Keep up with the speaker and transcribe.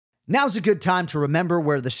Now's a good time to remember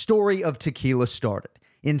where the story of tequila started.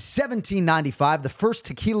 In 1795, the first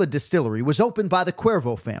tequila distillery was opened by the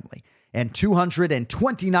Cuervo family, and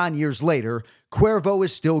 229 years later, Cuervo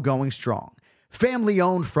is still going strong.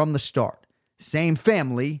 Family-owned from the start. Same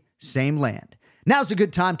family, same land. Now's a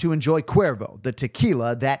good time to enjoy Cuervo, the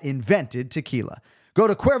tequila that invented tequila. Go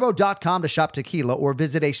to Cuervo.com to shop tequila or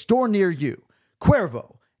visit a store near you.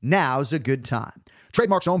 Cuervo, now's a good time.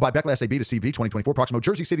 Trademarks owned by Beckley SAB to CV 2024, Proximo,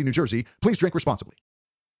 Jersey City, New Jersey. Please drink responsibly.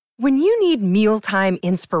 When you need mealtime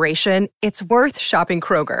inspiration, it's worth shopping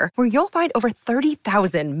Kroger, where you'll find over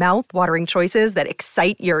 30,000 mouth-watering choices that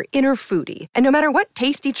excite your inner foodie. And no matter what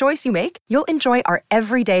tasty choice you make, you'll enjoy our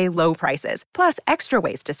everyday low prices, plus extra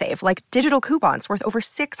ways to save, like digital coupons worth over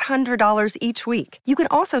 $600 each week. You can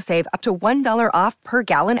also save up to $1 off per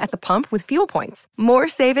gallon at the pump with fuel points. More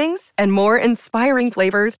savings and more inspiring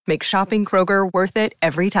flavors make shopping Kroger worth it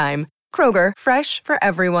every time. Kroger, fresh for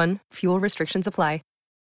everyone. Fuel restrictions apply.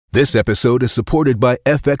 This episode is supported by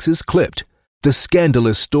FX's Clipped, the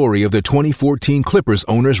scandalous story of the 2014 Clippers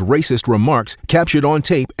owner's racist remarks captured on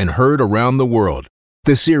tape and heard around the world.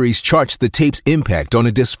 The series charts the tape's impact on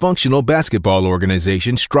a dysfunctional basketball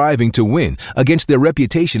organization striving to win against their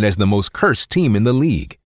reputation as the most cursed team in the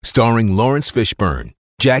league. Starring Lawrence Fishburne,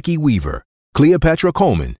 Jackie Weaver, Cleopatra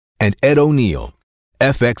Coleman, and Ed O'Neill.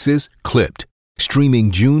 FX's Clipped,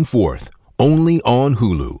 streaming June 4th, only on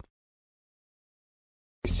Hulu.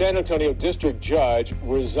 San Antonio district judge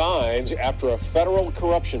resigns after a federal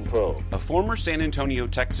corruption probe. A former San Antonio,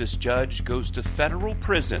 Texas judge goes to federal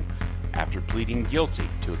prison after pleading guilty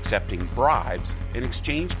to accepting bribes in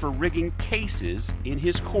exchange for rigging cases in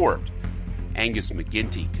his court. Angus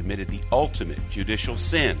McGinty committed the ultimate judicial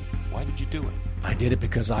sin. Why did you do it? I did it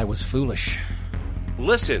because I was foolish.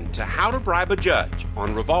 Listen to How to Bribe a Judge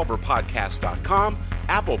on RevolverPodcast.com,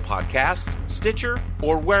 Apple Podcasts, Stitcher,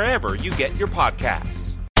 or wherever you get your podcasts.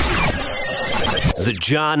 The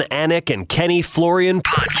John Anik and Kenny Florian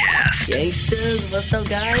Podcast. Gangsters, what's up,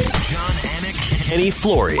 guys? John Anik, Kenny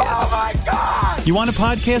Florian. Oh, my God! You want a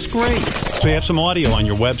podcast? Great. So you have some audio on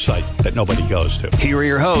your website that nobody goes to. Here are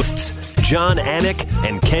your hosts, John Anik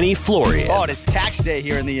and Kenny Florian. Oh, it is tax day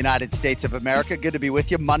here in the United States of America. Good to be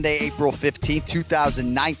with you. Monday, April 15th,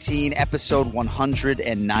 2019, episode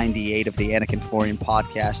 198 of the Anik and Florian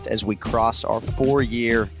Podcast as we cross our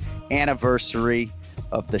 4-year anniversary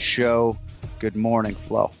of the show. Good morning,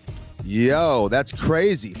 Flo. Yo, that's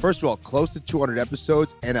crazy. First of all, close to 200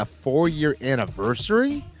 episodes and a 4-year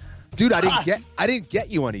anniversary. Dude, I didn't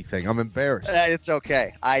get you anything. I'm embarrassed. It's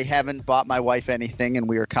okay. I haven't bought my wife anything, and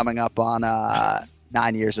we are coming up on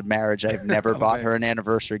 9 years of marriage. I've never bought her an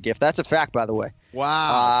anniversary gift. That's a fact, by the way.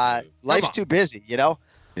 Wow. Life's too busy, you know?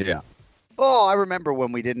 Yeah. Oh, I remember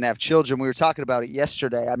when we didn't have children. We were talking about it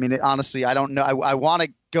yesterday. I mean, honestly, I don't know. I want to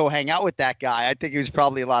go hang out with that guy. I think he was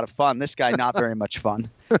probably a lot of fun. This guy, not very much fun.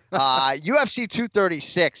 UFC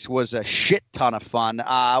 236 was a shit ton of fun.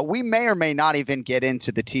 We may or may not even get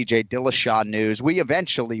into the TJ Dillashaw news. We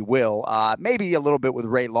eventually will. Maybe a little bit with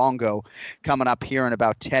Ray Longo coming up here in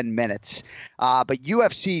about 10 minutes. But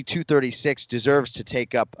UFC 236 deserves to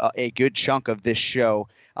take up a good chunk of this show.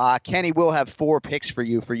 Kenny will have 4 picks for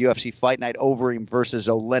you for UFC Fight Night. Overeem versus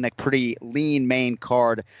Oleinik. Pretty lean main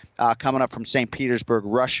card coming up from St. Petersburg,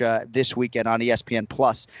 Russia this weekend on ESPN+.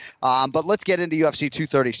 But let's get into UFC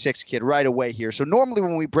 236, kid, right away here. So normally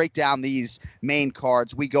when we break down these main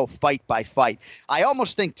cards, we go fight by fight. I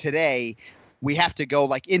almost think today we have to go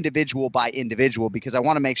like individual by individual because I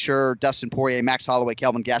want to make sure Dustin Poirier, Max Holloway,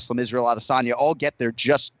 Kelvin Gastelum, Israel Adesanya all get their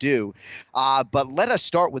just due. But let us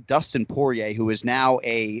start with Dustin Poirier, who is now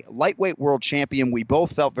a lightweight world champion. We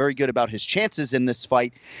both felt very good about his chances in this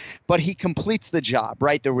fight, but he completes the job,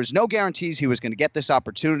 right? There was no guarantees he was going to get this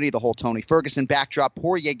opportunity. The whole Tony Ferguson backdrop.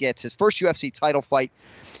 Poirier gets his first UFC title fight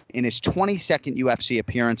in his 22nd UFC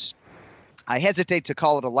appearance. I hesitate to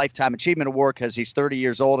call it a Lifetime Achievement Award because he's 30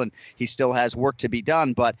 years old and he still has work to be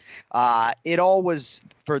done. But it all was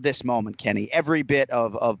for this moment, Kenny. Every bit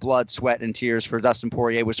of blood, sweat, and tears for Dustin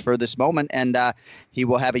Poirier was for this moment. And he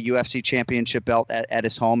will have a UFC championship belt at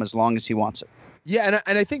his home as long as he wants it. Yeah,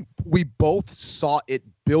 and I think we both saw it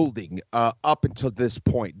building up until this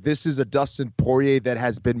point. This is a Dustin Poirier that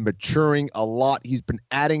has been maturing a lot. He's been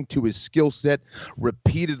adding to his skill set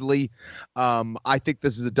repeatedly. I think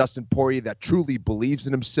this is a Dustin Poirier that truly believes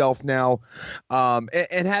in himself now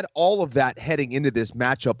and had all of that heading into this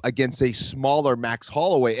matchup against a smaller Max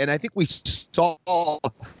Holloway. And I think we saw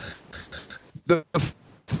the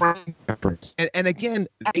difference. And again,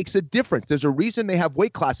 it makes a difference. There's a reason they have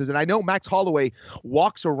weight classes. And I know Max Holloway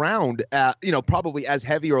walks around, probably as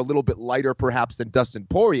heavy or a little bit lighter perhaps than Dustin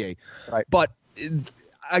Poirier. Right. But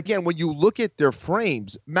again, when you look at their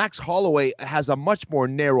frames, Max Holloway has a much more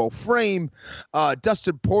narrow frame.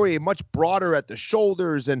 Dustin Poirier much broader at the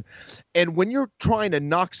shoulders, and when you're trying to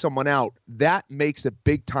knock someone out, that makes a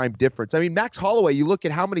big time difference. I mean, Max Holloway, you look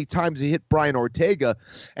at how many times he hit Brian Ortega,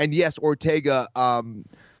 and yes, Ortega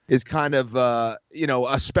is kind of a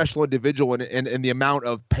special individual in the amount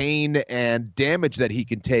of pain and damage that he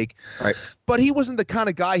can take. Right. But he wasn't the kind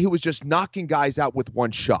of guy who was just knocking guys out with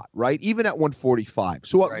one shot, right? Even at 145.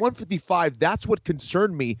 So at 155, that's what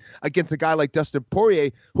concerned me against a guy like Dustin Poirier,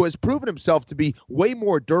 who has proven himself to be way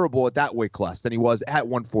more durable at that weight class than he was at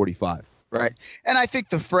 145. Right. And I think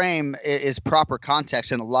the frame is proper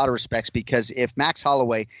context in a lot of respects, because if Max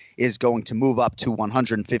Holloway is going to move up to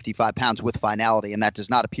 155 pounds with finality, and that does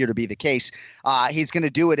not appear to be the case, he's going to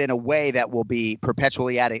do it in a way that will be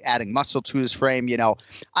perpetually adding muscle to his frame.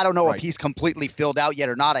 I don't know if he's completely filled out yet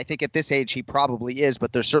or not. I think at this age he probably is,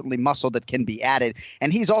 but there's certainly muscle that can be added.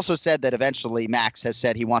 And he's also said that eventually Max has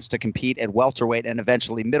said he wants to compete at welterweight and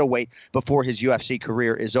eventually middleweight before his UFC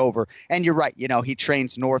career is over. And you're right. He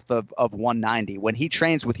trains north of 190. When he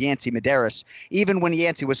trains with Yancy Medeiros, even when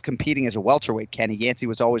Yancy was competing as a welterweight, Kenny, Yancy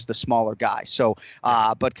was always the smaller guy. So,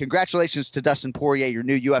 but congratulations to Dustin Poirier, your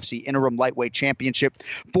new UFC interim lightweight championship,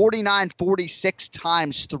 49-46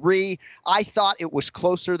 times 3. I thought it was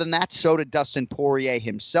closer than that. So did Dustin Poirier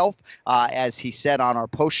himself, as he said on our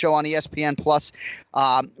post show on ESPN Plus.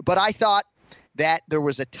 But I thought that there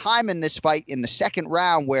was a time in this fight in the second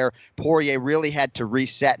round where Poirier really had to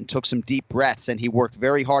reset and took some deep breaths, and he worked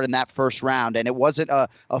very hard in that first round. And it wasn't a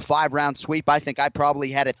 5-round sweep. I think I probably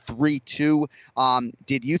had it 3-2.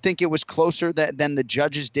 Did you think it was closer than the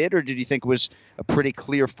judges did, or did you think it was a pretty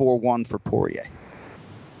clear 4-1 for Poirier?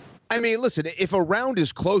 I mean, listen, if a round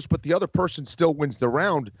is close but the other person still wins the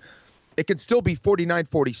round, it can still be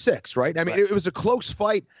 49-46, right? I mean, it was a close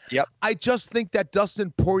fight. Yep. I just think that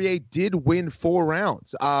Dustin Poirier did win 4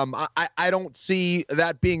 rounds. I don't see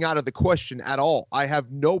that being out of the question at all. I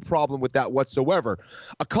have no problem with that whatsoever.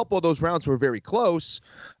 A couple of those rounds were very close.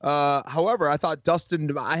 However, I thought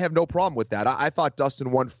Dustin, I have no problem with that. I thought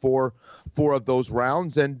Dustin won 4 of those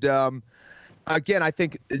rounds. And again, I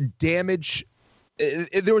think damage.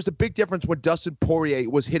 There was a big difference when Dustin Poirier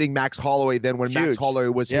was hitting Max Holloway than when Max Holloway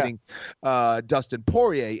was hitting Dustin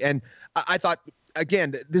Poirier. And I thought,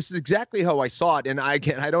 again, this is exactly how I saw it. And I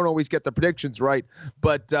don't always get the predictions right,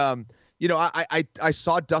 but I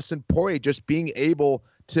saw Dustin Poirier just being able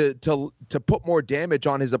to put more damage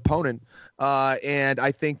on his opponent. And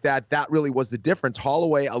I think that really was the difference.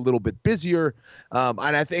 Holloway a little bit busier. And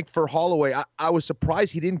I think for Holloway, I was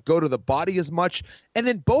surprised he didn't go to the body as much. And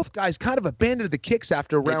then both guys kind of abandoned the kicks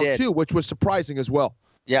after round 2, which was surprising as well.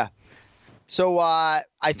 Yeah. So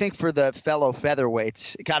I think for the fellow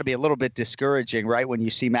featherweights, it got to be a little bit discouraging, right, when you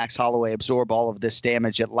see Max Holloway absorb all of this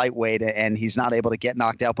damage at lightweight and he's not able to get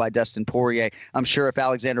knocked out by Dustin Poirier. I'm sure if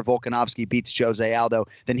Alexander Volkanovski beats Jose Aldo,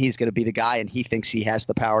 then he's going to be the guy, and he thinks he has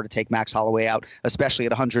the power to take Max Holloway out, especially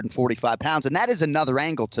at 145 pounds. And that is another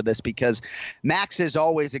angle to this, because Max is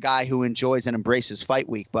always a guy who enjoys and embraces fight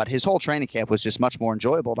week, but his whole training camp was just much more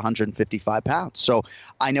enjoyable at 155 pounds. So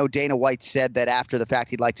I know Dana White said that after the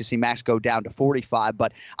fact he'd like to see Max go down to 45,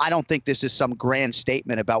 but I don't think this is some grand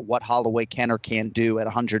statement about what Holloway can or can't do at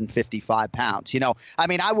 155 pounds.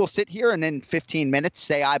 I will sit here and in 15 minutes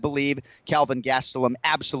say I believe Kelvin Gastelum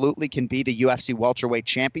absolutely can be the UFC welterweight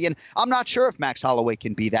champion. I'm not sure if Max Holloway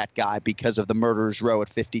can be that guy because of the murderer's row at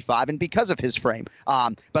 55 and because of his frame.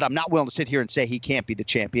 But I'm not willing to sit here and say he can't be the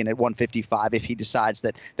champion at 155 if he decides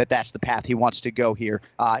that that's the path he wants to go here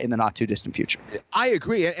in the not too distant future. I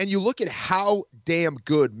agree. And you look at how damn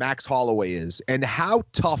good Max Holloway is and how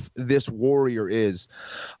tough this warrior is.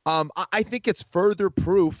 I think it's further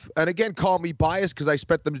proof, and again, call me biased because I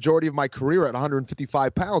spent the majority of my career at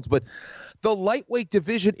 155 pounds, but the lightweight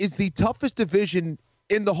division is the toughest division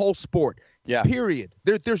in the whole sport. Yeah. Period.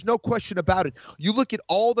 There's no question about it. You look at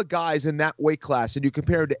all the guys in that weight class and you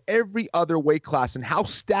compare it to every other weight class and how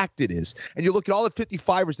stacked it is. And you look at all the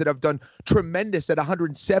 55ers that have done tremendous at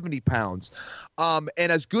 170 pounds. And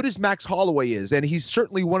as good as Max Holloway is, and he's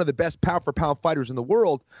certainly one of the best pound for pound fighters in the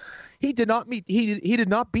world, he did not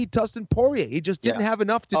beat Dustin Poirier. He just didn't have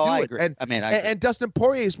enough to do I it. agree. And and Dustin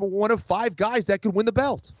Poirier is one of 5 guys that could win the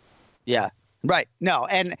belt. Yeah. Right. No.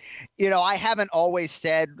 And, I haven't always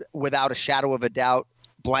said without a shadow of a doubt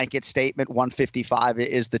blanket statement, 155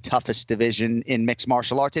 is the toughest division in mixed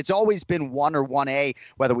martial arts. It's always been 1 or 1A,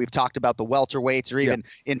 whether we've talked about the welterweights or even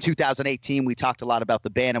in 2018, we talked a lot about the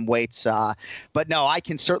bantamweights. But no, I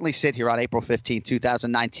can certainly sit here on April 15,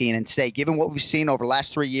 2019 and say, given what we've seen over the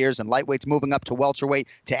last 3 years and lightweights moving up to welterweight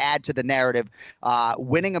to add to the narrative,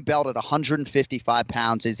 winning a belt at 155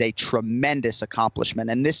 pounds is a tremendous accomplishment.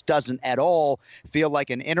 And this doesn't at all feel like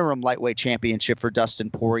an interim lightweight championship for Dustin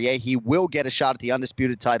Poirier. He will get a shot at the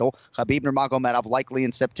undisputed title. Khabib Nurmagomedov likely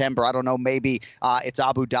in September. I don't know, maybe it's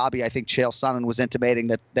Abu Dhabi. I think Chael Sonnen was intimating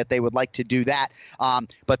that they would like to do that.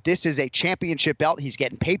 But this is a championship belt. He's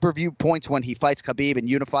getting pay-per-view points when he fights Khabib and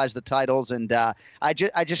unifies the titles. And I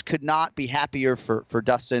just could not be happier for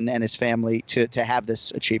Dustin and his family to have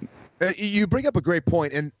this achievement. You bring up a great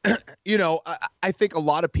point, and I think a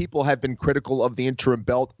lot of people have been critical of the interim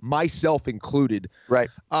belt, myself included. Right.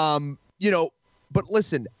 But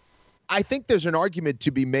listen, I think there's an argument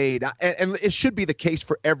to be made, and it should be the case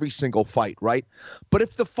for every single fight, right? But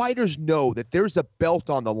if the fighters know that there's a belt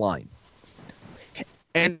on the line,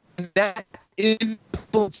 and that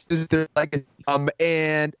influences their legacy,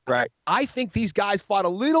 and right, I think these guys fought a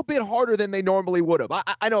little bit harder than they normally would have.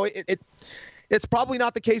 I know it's probably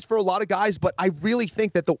not the case for a lot of guys, but I really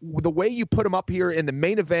think that the way you put them up here in the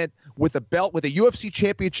main event with a belt, with a UFC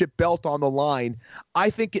championship belt on the line, I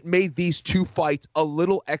think it made these two fights a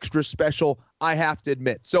little extra special, I have to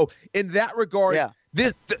admit. So in that regard,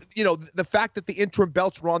 the fact that the interim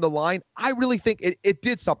belts were on the line, I really think it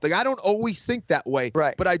did something. I don't always think that way,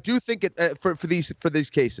 right? But I do think it for these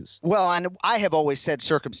cases. Well, and I have always said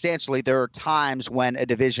circumstantially there are times when a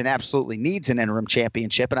division absolutely needs an interim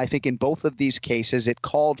championship, and I think in both of these cases it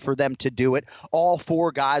called for them to do it. All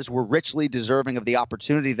four guys were richly deserving of the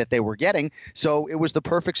opportunity that they were getting, so it was the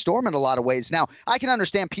perfect storm in a lot of ways. Now, I can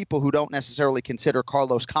understand people who don't necessarily consider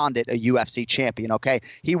Carlos Condit a UFC champion. Okay,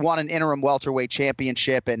 he won an interim welterweight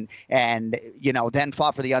championship and then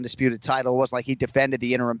fought for the undisputed title. It wasn't like he defended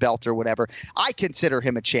the interim belt or whatever. I consider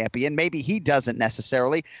him a champion. Maybe he doesn't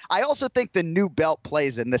necessarily. I also think the new belt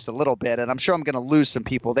plays in this a little bit, and I'm sure I'm going to lose some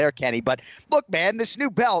people there, Kenny. But look, man, this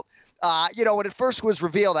new belt, when it first was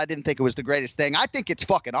revealed, I didn't think it was the greatest thing. I think it's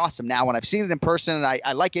fucking awesome now when I've seen it in person, and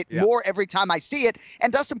I like it more every time I see it.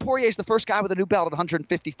 And Dustin Poirier is the first guy with a new belt at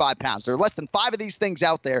 155 pounds. There are less than 5 of these things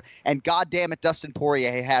out there, and goddamn it, Dustin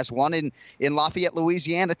Poirier has one in Lafayette,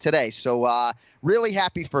 Louisiana today. So really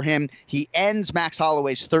happy for him. He ends Max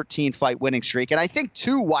Holloway's 13-fight winning streak. And I think,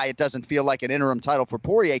 too, why it doesn't feel like an interim title for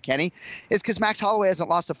Poirier, Kenny, is because Max Holloway hasn't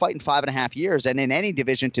lost a fight in 5.5 years. And in any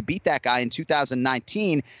division, to beat that guy in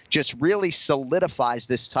 2019 just really solidifies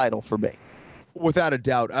this title for me. Without a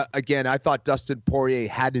doubt. Again, I thought Dustin Poirier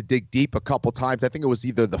had to dig deep a couple times. I think it was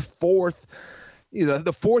either the fourth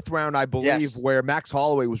round, I believe, where Max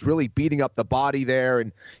Holloway was really beating up the body there,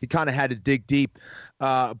 and he kind of had to dig deep.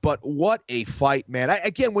 But what a fight, man.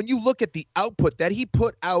 Again, when you look at the output that he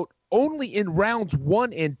put out only in rounds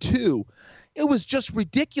 1 and 2, it was just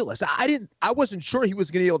ridiculous. I wasn't sure he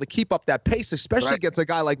was going to be able to keep up that pace, especially against a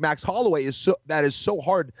guy like Max Holloway. That is so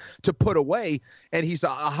hard to put away, and he's a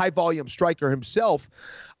high volume striker himself.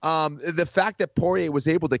 The fact that Poirier was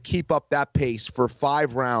able to keep up that pace for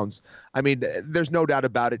 5 rounds, I mean, there's no doubt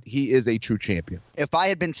about it. He is a true champion. If I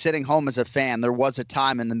had been sitting home as a fan, there was a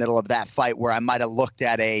time in the middle of that fight where I might have looked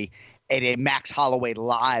at a Max Holloway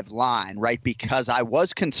live line, right? Because I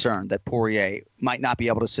was concerned that Poirier might not be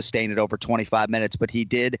able to sustain it over 25 minutes, but he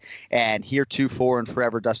did. And heretofore and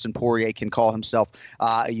forever, Dustin Poirier can call himself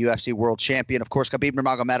a UFC world champion. Of course, Khabib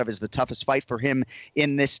Nurmagomedov is the toughest fight for him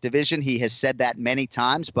in this division. He has said that many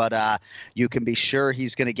times, but you can be sure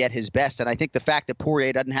he's going to get his best. And I think the fact that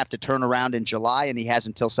Poirier doesn't have to turn around in July and he has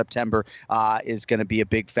until September is going to be a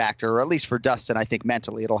big factor, or at least for Dustin. I think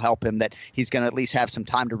mentally it'll help him that he's going to at least have some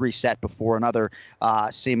time to reset before another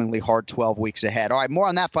seemingly hard 12 weeks ahead. All right, more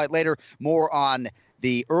on that fight later. More on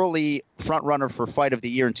the early front-runner for Fight of the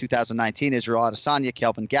Year in 2019, Israel Adesanya,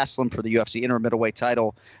 Kelvin Gastelum for the UFC interim middleweight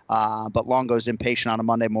title. But Longo's impatient on a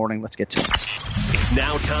Monday morning. Let's get to it. It's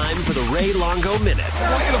now time for the Ray Longo Minute.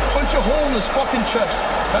 I want you to punch a hole in his fucking chest.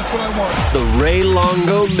 That's what I want. The Ray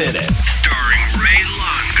Longo Minute. Starring Ray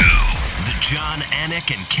Longo. The John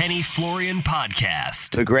Anik and Kenny Florian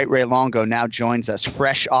podcast. The great Ray Longo now joins us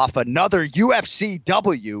fresh off another UFC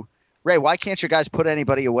W. Ray, why can't you guys put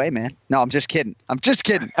anybody away, man? No, I'm just kidding. Hey,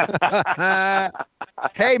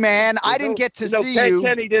 man, I didn't get to see you.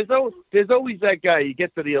 Kenny, there's always that guy. You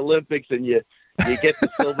get to the Olympics and you get the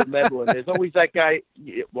silver medal, and there's always that guy.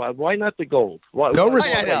 Why not the gold? No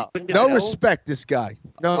respect, this guy.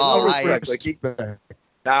 No respect.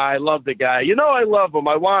 I love the guy. I love him.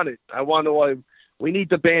 I want it. We need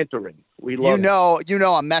the bantering. We love you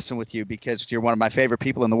know I'm messing with you because you're one of my favorite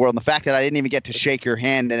people in the world. And the fact that I didn't even get to shake your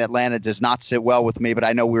hand in Atlanta does not sit well with me, but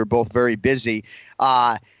I know we were both very busy.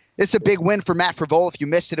 It's a big win for Matt Frevola. If you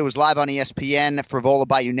missed it, it was live on ESPN. Frevola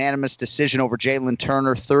by unanimous decision over Jalen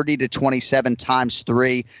Turner, 30-27 times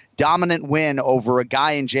 3. Dominant win over a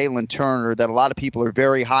guy in Jalen Turner that a lot of people are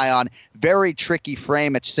very high on. Very tricky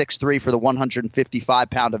frame at 6'3" for the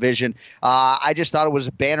 155-pound division. I just thought it was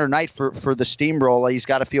a banner night for the steamroller. He's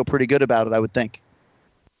got to feel pretty good about it, I would think.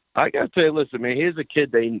 I got to tell you, listen, man, here's a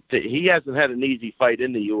kid. He hasn't had an easy fight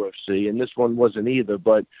in the UFC, and this one wasn't either.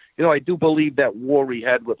 But, I do believe that war he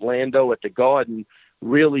had with Lando at the Garden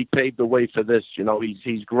really paved the way for this.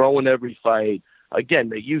 He's growing every fight.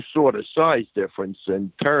 Again, you saw the size difference.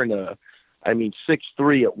 And Turner,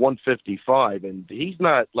 6'3" at 155, and he's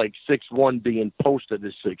not like 6'1" being posted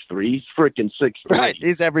as 6'3". He's freaking 6'3". Right,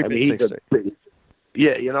 he's every bit 6'3".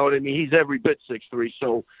 Yeah, you know what I mean? He's every bit 6'3",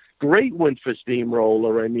 so great win for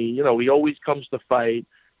Steamroller. he always comes to fight.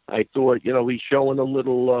 I thought, he's showing a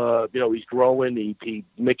little, he's growing. He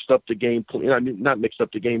mixed up the game. Not mixed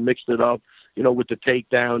up the game, mixed it up, with the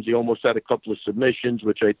takedowns. He almost had a couple of submissions,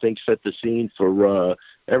 which I think set the scene for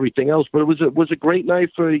everything else. But it was a great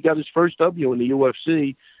night he got his first W in the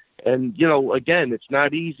UFC. And, again, it's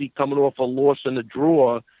not easy coming off a loss in a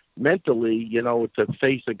draw mentally, to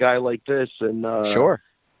face a guy like this. And, sure.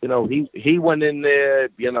 He went in there,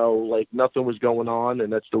 like nothing was going on,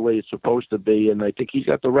 and that's the way it's supposed to be. And I think he's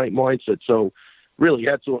got the right mindset. So really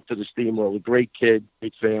hats off to the Steamroller. Great kid,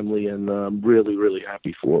 great family, and I'm really, really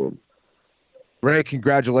happy for him. Ray,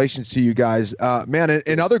 congratulations to you guys. Man,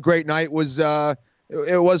 another great night was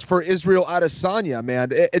it was for Israel Adesanya, man.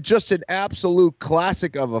 It just an absolute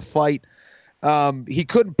classic of a fight. He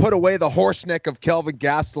couldn't put away the horse neck of Kelvin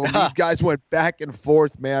Gastelum. These guys went back and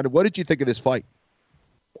forth, man. What did you think of this fight?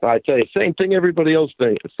 I tell you, same thing everybody else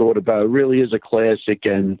thought about. It really is a classic.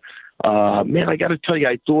 And, man, I got to tell you,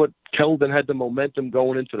 I thought Kelvin had the momentum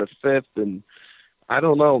going into the fifth. And I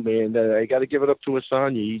don't know, man. I got to give it up to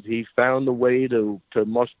Asanya. He found a way to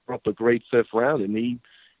muster up a great fifth round. And he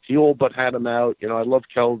all but had him out. I love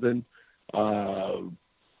Kelvin. I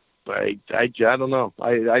don't know.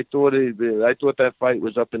 I thought that fight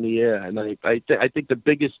was up in the air. And I think the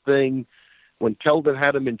biggest thing, when Kelvin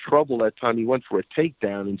had him in trouble that time, he went for a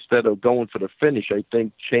takedown instead of going for the finish. I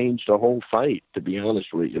think changed the whole fight, to be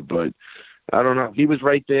honest with you. But I don't know. He was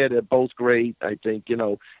right there. They're both great, I think,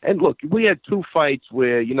 And look, we had two fights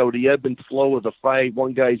where, the ebb and flow of the fight,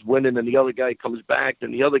 one guy's winning and the other guy comes back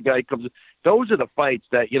and the other guy comes. Those are the fights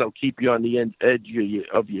that, keep you on the edge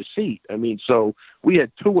of your seat. So we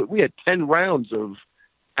had 10 rounds of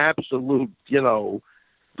absolute,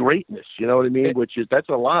 greatness, you know what I mean? That's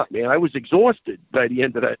a lot, man. I was exhausted by the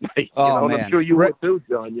end of that night. Man. And I'm sure you were too,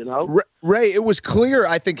 John, Ray, it was clear,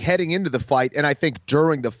 I think, heading into the fight, and I think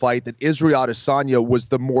during the fight, that Israel Adesanya was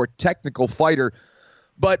the more technical fighter.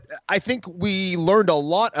 But I think we learned a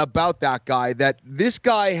lot about that guy, that this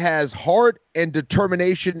guy has heart and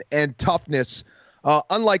determination and toughness,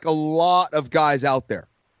 unlike a lot of guys out there.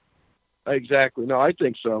 Exactly. No, I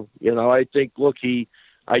think so.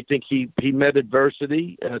 I think he met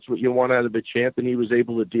adversity, and that's what you want out of a champ, and he was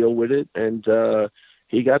able to deal with it. And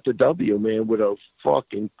he got the W, man, with a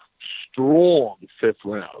fucking strong fifth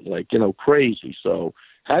round, crazy. So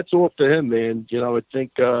hats off to him, man. I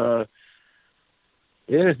think,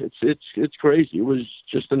 it's crazy. It was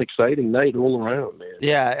just an exciting night all around, man.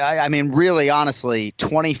 Yeah, really, honestly,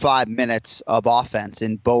 25 minutes of offense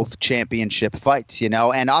in both championship fights,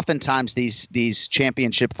 and oftentimes these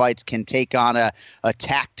championship fights can take on a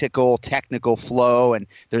tactical, technical flow, and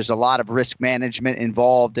there's a lot of risk management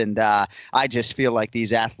involved, and I just feel like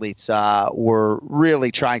these athletes were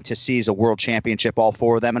really trying to seize a world championship, all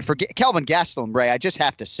four of them. And for Kelvin Gastelum, Ray, I just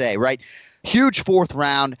have to say, right, huge fourth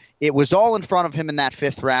round. It was all in front of him in that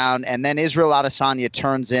fifth round. And then Israel Adesanya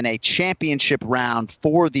turns in a championship round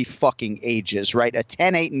for the fucking ages, right? A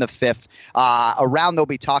 10-8 in the fifth, a round they'll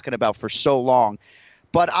be talking about for so long.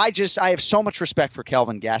 But I have so much respect for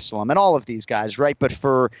Kelvin Gastelum and all of these guys, right? But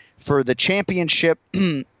for the championship,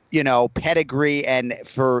 pedigree and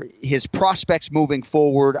for his prospects moving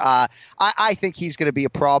forward, I think he's going to be a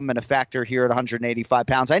problem and a factor here at 185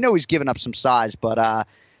 pounds. I know he's given up some size, but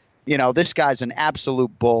this guy's an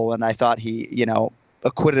absolute bull, and I thought he,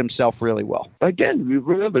 acquitted himself really well. Again,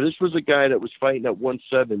 remember, this was a guy that was fighting at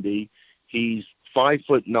 170. He's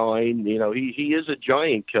 5'9". He is a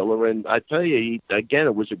giant killer, and I tell you,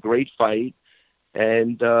 it was a great fight,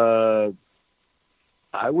 and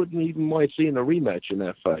I wouldn't even mind seeing a rematch in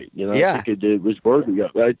that fight. I think it was worthy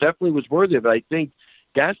of it. It definitely was worthy of it. I think,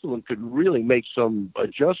 Gastelum could really make some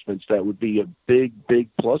adjustments that would be a big, big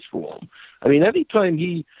plus for him. I mean, anytime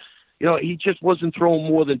he just wasn't throwing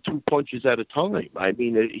more than 2 punches at a time. I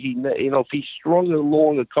mean, if he strung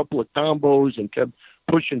along a couple of combos and kept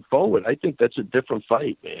pushing forward, I think that's a different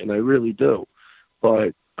fight, man. I really do.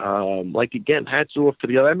 But again, hats off to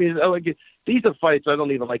the other. I mean, these are fights I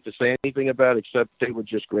don't even like to say anything about, except they were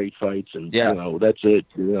just great fights, and that's it.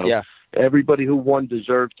 Everybody who won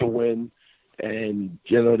deserved to win, and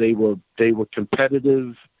they were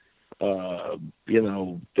competitive.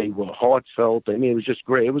 They were heartfelt. I mean, it was just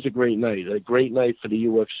great. It was a great night for the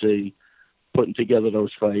UFC, putting together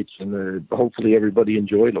those fights, and hopefully everybody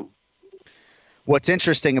enjoyed them. What's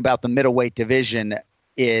interesting about the middleweight division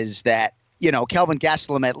is that, Kelvin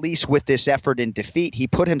Gastelum, at least with this effort in defeat, he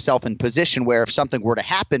put himself in position where if something were to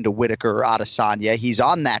happen to Whitaker or Adesanya, he's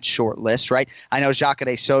on that short list, right? I know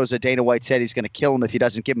Jacare Souza, Dana White said he's going to kill him if he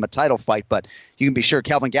doesn't give him a title fight, but you can be sure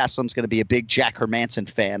Kelvin Gastelum's going to be a big Jack Hermanson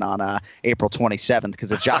fan on April 27th,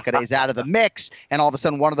 because if Jacare's out of the mix and all of a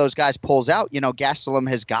sudden one of those guys pulls out, Gastelum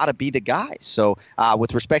has got to be the guy. So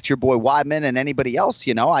with respect to your boy Weidman and anybody else,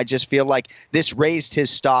 I just feel like this raised his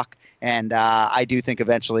stock. And I do think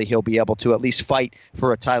eventually he'll be able to at least fight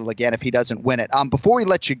for a title again if he doesn't win it. Before we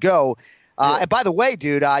let you go, and by the way,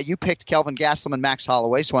 dude, you picked Kelvin Gastelum and Max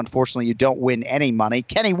Holloway, so unfortunately you don't win any money.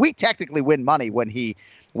 Kenny, we technically win money when he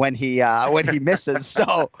misses.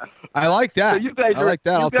 So I like that. So you guys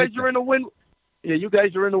are in a win. Yeah, you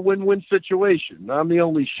guys are in a win-win situation. I'm the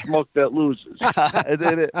only schmuck that loses.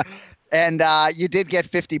 And you did get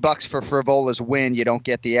 $50 for Frivola's win. You don't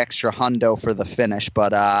get the extra hundo for the finish,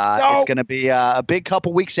 but it's going to be a big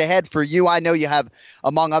couple weeks ahead for you. I know you have,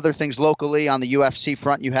 among other things, locally on the UFC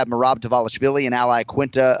front, you have Merab Dvalishvili and Ally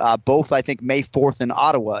Quinta, both, I think, May 4th in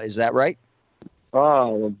Ottawa. Is that right?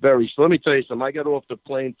 Oh, very. So let me tell you something. I got off the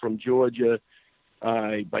plane from Georgia.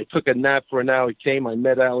 I took a nap for an hour. I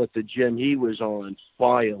met Al at the gym. He was on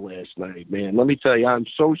fire last night, man. Let me tell you, I'm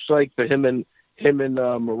so psyched for him and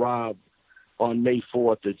Merab on May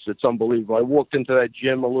 4th. It's unbelievable. I walked into that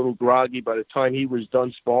gym a little groggy. By the time he was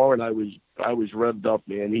done sparring, I was revved up,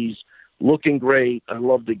 man. He's looking great. I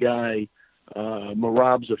love the guy.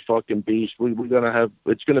 Merab's a fucking beast.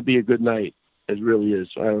 It's gonna be a good night. It really is.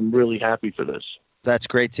 I'm really happy for this. That's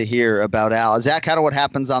great to hear about Al. Is that kind of what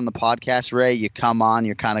happens on the podcast, Ray? You come on,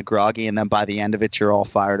 you're kind of groggy, and then by the end of it, you're all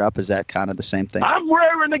fired up. Is that kind of the same thing? I'm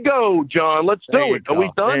raring to go, John. Let's do it. Are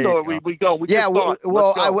we done, or are we go?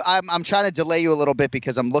 I'm trying to delay you a little bit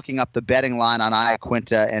because I'm looking up the betting line on Aya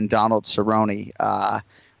Quinta and Donald Cerrone.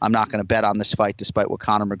 I'm not going to bet on this fight, despite what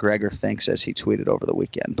Conor McGregor thinks, as he tweeted over the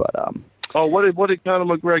weekend. But what did Conor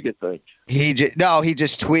McGregor think? He just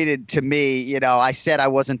tweeted to me. I said I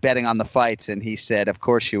wasn't betting on the fights, and he said, "Of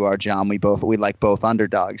course you are, John. We like both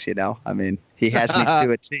underdogs." I mean, he has me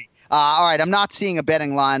to a T. All right, I'm not seeing a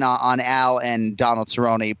betting line on Al and Donald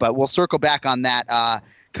Cerrone, but we'll circle back on that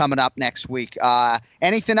coming up next week.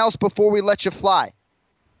 Anything else before we let you fly?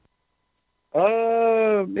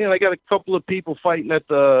 Man, I got a couple of people fighting at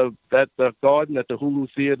the Garden at the Hulu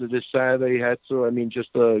Theater this Saturday.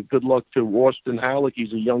 Just good luck to Austin Halleck.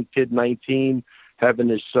 He's a young kid, 19, having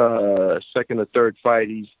his second or third fight.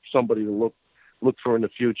 He's somebody to look for in the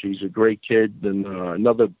future. He's a great kid. And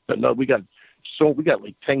another we got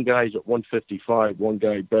like 10 guys at 155. One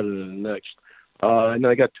guy better than the next. And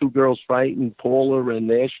I got two girls fighting, Paula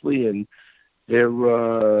and Ashley, and they're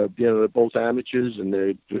both amateurs, and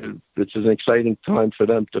it's an exciting time for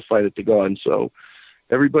them to fight at the Garden. So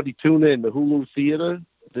everybody tune in the Hulu Theater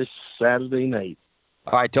this Saturday night.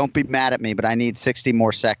 All right, don't be mad at me, but I need 60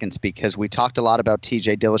 more seconds because we talked a lot about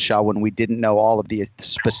TJ Dillashaw when we didn't know all of the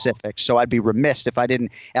specifics. So I'd be remiss if I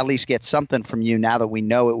didn't at least get something from you now that we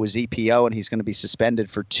know it was EPO and he's going to be suspended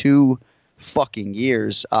for 2 fucking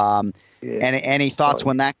years. Any thoughts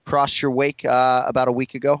when that crossed your wake about a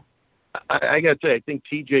week ago? I got to tell you, I think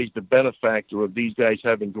TJ's the benefactor of these guys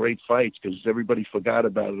having great fights because everybody forgot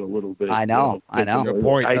about it a little bit. I know. Good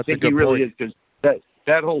point. I think he really is, because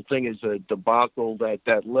that whole thing is a debacle.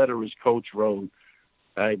 That letter his coach wrote,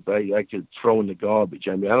 I could throw in the garbage.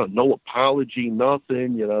 I mean, I don't know apology,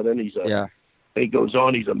 nothing. Then he goes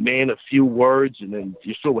on. He's a man of few words, and then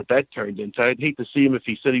you saw what that turned into. I'd hate to see him if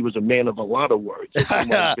he said he was a man of a lot of words. It might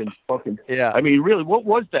have been fucking. Yeah. I mean, really, what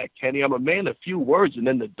was that, Kenny? I'm a man of few words, and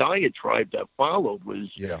then the diatribe that followed was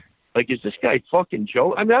like, is this guy fucking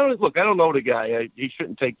Joe? I mean, I don't know the guy. He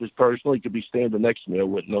shouldn't take this personally. He could be standing next to me. I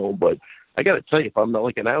wouldn't know him, but I got to tell you, if I'm not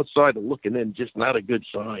like an outsider looking in, just not a good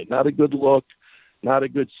sign, not a good look, not a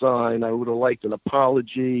good sign. I would have liked an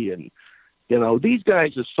apology. And these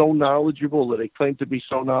guys are so knowledgeable, that they claim to be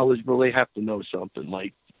so knowledgeable, they have to know something.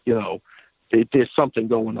 Like, there's something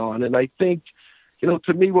going on. And I think,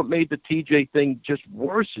 to me, what made the TJ thing just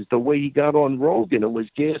worse is the way he got on Rogan and was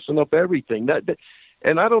gassing up everything.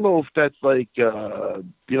 And I don't know if that's like,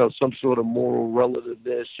 some sort of moral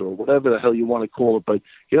relativeness or whatever the hell you want to call it. But,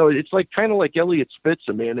 it's like kind of like Elliot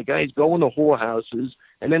Spitzer, man. The guy's going to whorehouses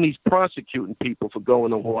and then he's prosecuting people for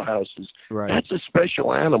going to whorehouses. Right. That's a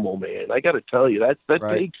special animal, man. I got to tell you,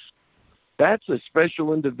 that's a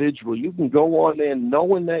special individual. You can go on there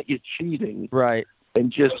knowing that you're cheating. Right. And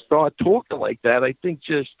just start talking like that. I think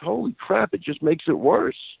holy crap, it just makes it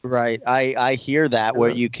worse. Right. I hear that, where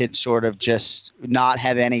you could sort of just not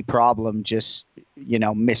have any problem just,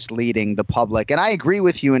 misleading the public. And I agree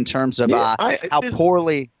with you in terms of how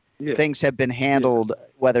poorly things have been handled,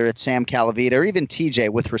 whether it's Sam Calavita or even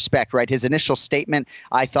TJ, with respect, right? His initial statement,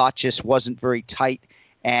 I thought, just wasn't very tight.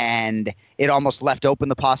 And it almost left open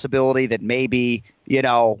the possibility that maybe,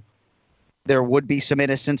 there would be some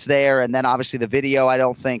innocence there. And then obviously the video, I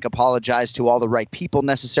don't think, apologized to all the right people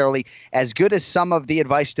necessarily. As good as some of the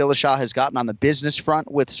advice Dillashaw has gotten on the business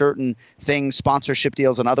front with certain things, sponsorship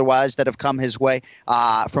deals and otherwise, that have come his way,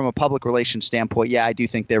 from a public relations standpoint, I do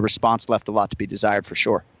think their response left a lot to be desired for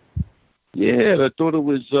sure. Yeah, I thought it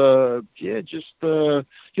was,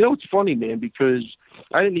 it's funny, man, because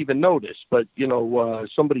I didn't even notice, but,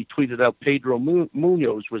 somebody tweeted out Pedro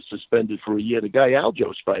Munoz was suspended for a year, the guy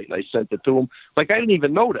Aljo's fight, and I sent it to him. Like, I didn't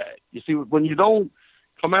even know that. You see, when you don't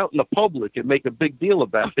come out in the public and make a big deal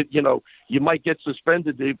about it, you might get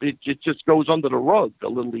suspended. It just goes under the rug a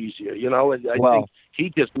little easier, and I think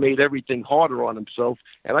he just made everything harder on himself.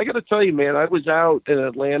 And I got to tell you, man, I was out in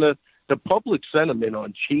Atlanta. The public sentiment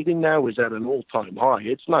on cheating now is at an all-time high.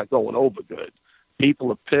 It's not going over good.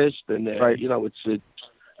 People are pissed, and I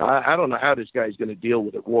don't know how this guy's going to deal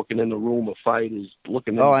with it. Walking in the room, a fight is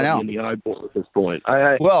looking in the eyeball at this point.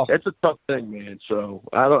 It's a tough thing, man. So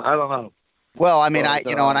I don't know. Well, I mean,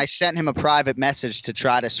 and I sent him a private message to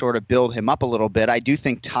try to sort of build him up a little bit. I do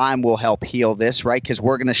think time will help heal this, right? Because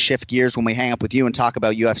we're going to shift gears when we hang up with you and talk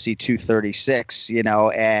about UFC 236,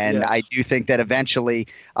 and I do think that eventually,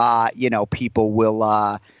 people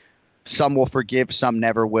will, some will forgive, some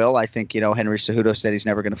never will. I think, Henry Cejudo said he's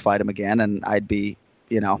never going to fight him again, and I'd be,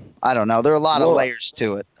 I don't know. There are a lot of layers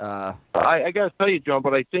to it. I got to tell you, John,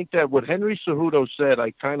 but I think that what Henry Cejudo said,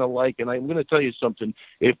 I kind of like, and I'm going to tell you something.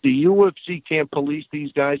 If the UFC can't police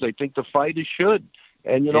these guys, I think the fighters should.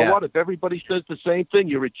 And you know what? If everybody says the same thing,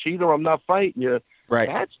 you're a cheater, I'm not fighting you. Right.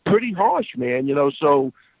 That's pretty harsh, man.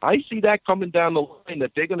 So I see that coming down the line,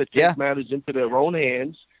 that they're going to take matters into their own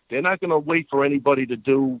hands. They're not going to wait for anybody to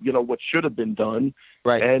do, what should have been done.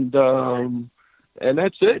 Right. And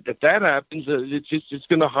that's it. If that happens, it's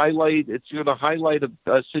going to highlight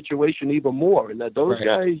a situation even more. And that those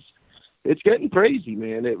guys, it's getting crazy,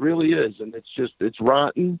 man. It really is, and it's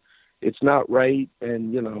rotten. It's not right,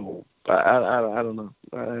 and I don't know.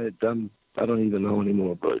 I don't even know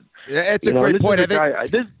anymore. But it's a great point.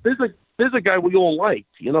 There's a guy we all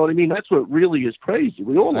liked. You know what I mean? That's what really is crazy.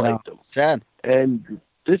 We all liked him. Sad. And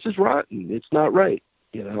this is rotten. It's not right.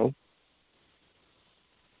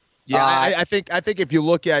 Yeah, I think if you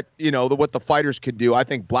look at what the fighters could do, I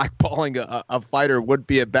think blackballing a fighter would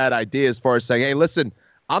be a bad idea, as far as saying, hey, listen,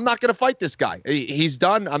 I'm not going to fight this guy. He's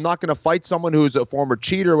done. I'm not going to fight someone who's a former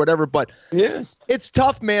cheater or whatever. But it's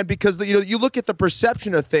tough, man, because you look at the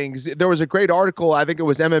perception of things. There was a great article, I think it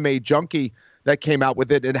was MMA Junkie, that came out with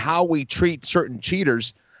it, and how we treat certain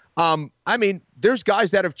cheaters. I mean, there's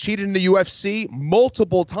guys that have cheated in the UFC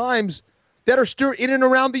multiple times that are still in and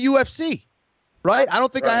around the UFC. Right? I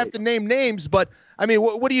don't think I have to name names, but I mean,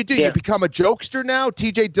 what do? You become a jokester now?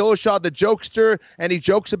 TJ Dillashaw, the jokester, and he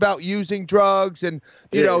jokes about using drugs, and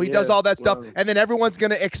he does all that stuff, and then everyone's going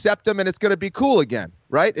to accept him, and it's going to be cool again,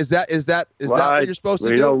 right? Is that what you're supposed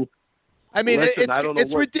to do? I mean,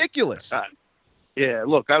 it's ridiculous.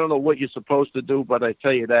 Look, I don't know what you're supposed to do, but I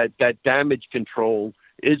tell you that damage control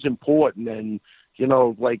is important, and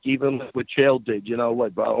like even what Chael did,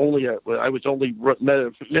 I was only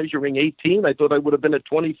measuring 18. I thought I would have been at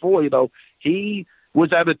 24. He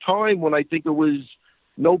was at a time when I think it was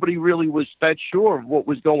nobody really was that sure of what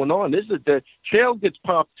was going on. The Chael gets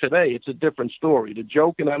popped today. It's a different story. The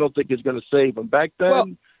joking, I don't think is going to save him. Back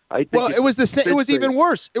then, I think it was the same. It was even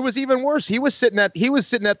worse. It was even worse. He was sitting at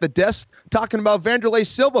the desk talking about Vanderlei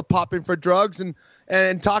Silva popping for drugs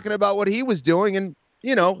and talking about what he was doing, and he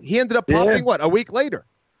ended up popping a week later.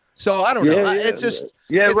 So I don't know. It's just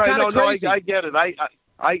it's kind of crazy. I get it.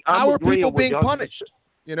 How are people being punished?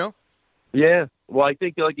 Yeah. Well, I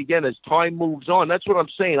think again, as time moves on, that's what I'm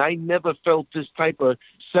saying. I never felt this type of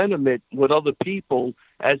sentiment with other people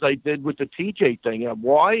as I did with the TJ thing.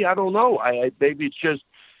 Why? I don't know. Maybe it's just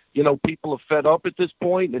people are fed up at this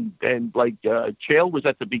point, and Chael was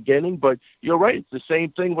at the beginning, but you're right. It's the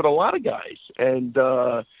same thing with a lot of guys. And,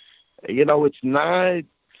 it's not,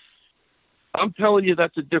 I'm telling you,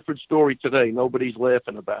 that's a different story today. Nobody's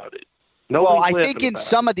laughing about it. I think in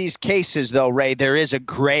some of these cases, though, Ray, there is a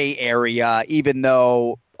gray area, even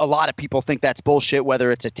though a lot of people think that's bullshit,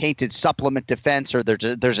 whether it's a tainted supplement defense or there's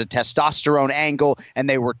a testosterone angle and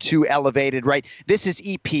they were too elevated, right? This is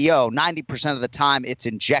EPO. 90% of the time it's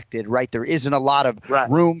injected, right? There isn't a lot of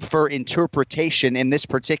room for interpretation in this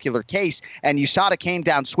particular case. And USADA came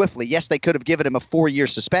down swiftly. Yes, they could have given him a 4-year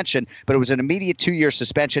suspension, but it was an immediate 2-year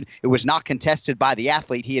suspension. It was not contested by the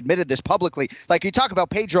athlete. He admitted this publicly. Like you talk about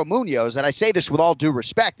Pedro Munoz, and I say this with all due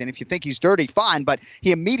respect, and if you think he's dirty, fine, but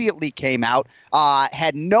he immediately came out,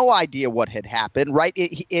 had no idea what had happened, right?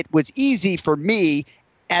 It was easy for me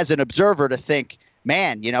as an observer to think,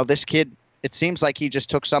 man, this kid, it seems like he just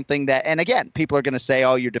took something that, and again, people are going to say,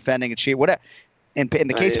 oh, you're defending a cheat, whatever. In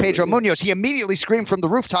the case of Pedro Munoz, he immediately screamed from the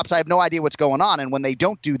rooftops, I have no idea what's going on. And when they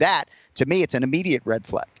don't do that, to me, it's an immediate red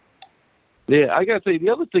flag. Yeah, I got to say, the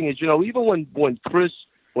other thing is, even when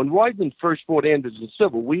Weidman first fought Anderson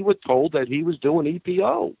Silva, we were told that he was doing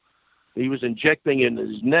EPO. He was injecting in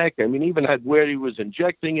his neck. I mean, even had where he was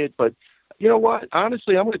injecting it. But you know what?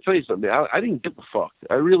 Honestly, I'm going to tell you something. I didn't give a fuck.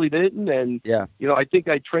 I really didn't. And, I think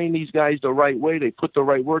I train these guys the right way. They put the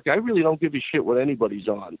right work. I really don't give a shit what anybody's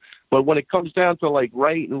on. But when it comes down to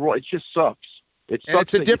right and wrong, it just sucks. It sucks. And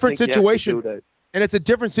it's a different situation. And it's a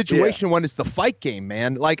different situation when it's the fight game,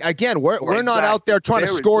 man. Like again, we're not out there trying to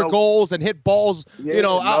score goals and hit balls,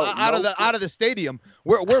 out of the stadium.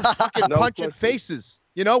 We're fucking punching faces.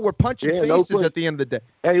 We're punching faces at the end of the day.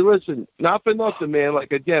 Hey, listen, not for nothing, man.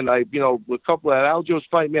 Like again, a couple at Aljo's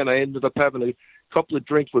fight, man, I ended up having a couple of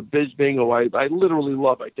drinks with Bisping, who I literally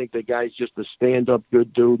love. I think the guy's just a stand-up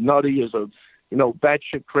good dude. Nutty is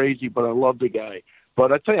batshit crazy, but I love the guy.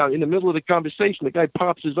 But I tell you, in the middle of the conversation, the guy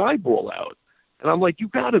pops his eyeball out. And I'm like, you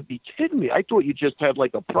got to be kidding me. I thought you just had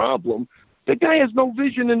like a problem. The guy has no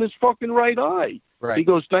vision in his fucking right eye. Right. He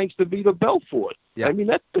goes, thanks to Vita Belfort. Yeah. I mean,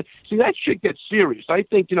 that shit gets serious. I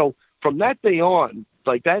think, from that day on,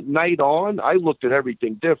 like that night on, I looked at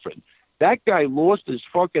everything different. That guy lost his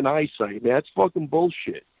fucking eyesight, man. That's fucking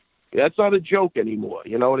bullshit. That's not a joke anymore.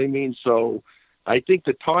 You know what I mean? So I think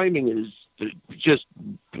the timing is just,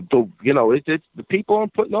 the people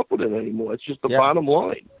aren't putting up with it anymore. It's just the bottom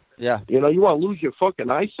line. Yeah. You want to lose your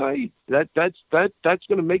fucking eyesight? That's going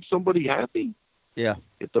to make somebody happy? Yeah.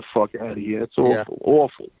 Get the fuck out of here. It's awful.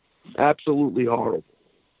 Awful. Absolutely horrible.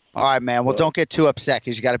 All right, man. Well, don't get too upset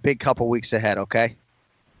because you got a big couple weeks ahead, okay?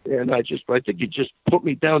 Yeah, and I think you just put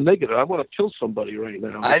me down negative. I want to kill somebody right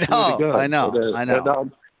now. I know.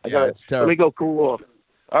 It's terrible. Let me go cool off.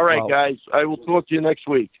 All right, guys. I will talk to you next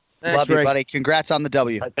week. Love you, buddy. Congrats on the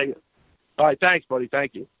W. All right, thanks, buddy.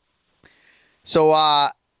 Thank you. So,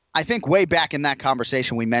 I think way back in that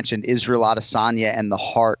conversation, we mentioned Israel Adesanya and the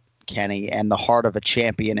heart, Kenny, and the heart of a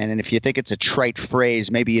champion. And if you think it's a trite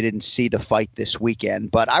phrase, maybe you didn't see the fight this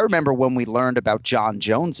weekend. But I remember when we learned about John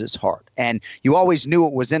Jones's heart, and you always knew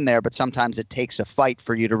it was in there, but sometimes it takes a fight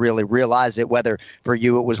for you to really realize it, whether for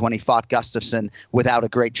you it was when he fought Gustafsson without a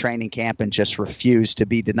great training camp and just refused to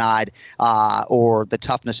be denied, or the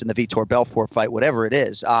toughness in the Vitor Belfort fight, whatever it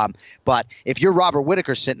is. But if you're Robert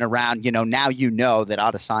Whittaker sitting around, now you know that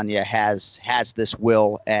Adesanya has this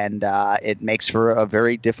will, and it makes for a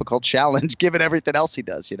very difficult challenge given everything else he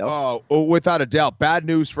does, Oh, without a doubt. Bad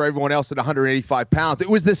news for everyone else at 185 pounds. It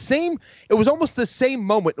was almost the same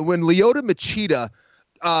moment when Lyoto Machida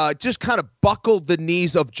just kind of buckled the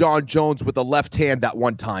knees of John Jones with the left hand that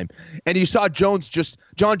one time. And you saw John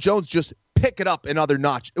Jones just pick it up another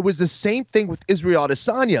notch. It was the same thing with Israel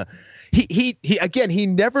Adesanya. He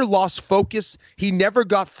never lost focus. He never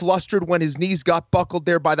got flustered when his knees got buckled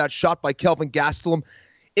there by that shot by Kelvin Gastelum.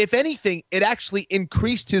 If anything, it actually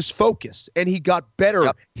increased his focus, and he got better.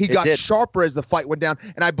 Yep, he got sharper as the fight went down.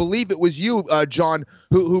 And I believe it was you, John,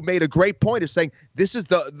 who made a great point of saying this is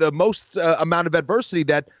the most amount of adversity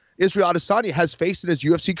that Israel Adesanya has faced in his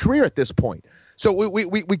UFC career at this point. So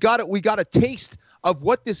we got a taste of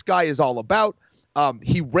what this guy is all about.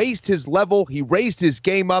 He raised his level. He raised his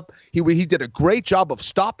game up. He did a great job of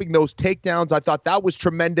stopping those takedowns. I thought that was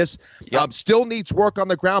tremendous. Yep. Still needs work on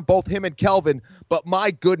the ground, both him and Kelvin. But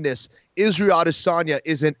my goodness, Israel Adesanya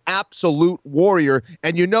is an absolute warrior.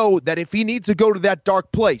 And you know that if he needs to go to that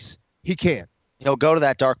dark place, he can. He'll go to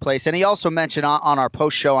that dark place. And he also mentioned on our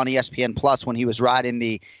post show on ESPN Plus when he was riding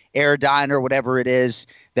the Airdyne or whatever it is,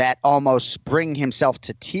 that almost bringing himself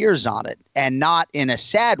to tears on it, and not in a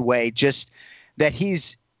sad way, just that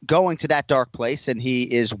he's going to that dark place, and he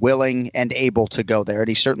is willing and able to go there. And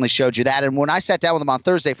he certainly showed you that. And when I sat down with him on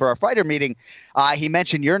Thursday for our fighter meeting, he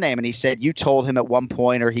mentioned your name, and he said you told him at one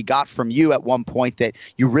point, or he got from you at one point, that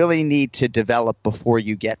you really need to develop before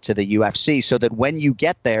you get to the UFC so that when you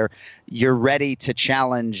get there, you're ready to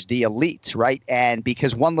challenge the elite, right? And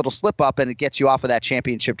because one little slip up and it gets you off of that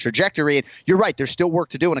championship trajectory. And you're right, there's still work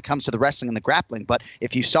to do when it comes to the wrestling and the grappling. But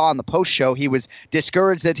if you saw on the post show, he was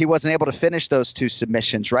discouraged that he wasn't able to finish those 2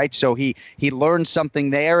 submissions, right? So he learned something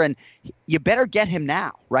there, and you better get him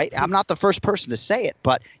now, right? I'm not the first person to say it,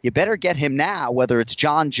 but you better get him now, whether it's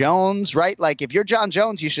John Jones, right? Like if you're John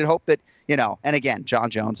Jones, you should hope that, and again, John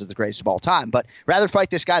Jones is the greatest of all time, but rather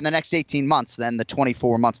fight this guy in the next 18 months than the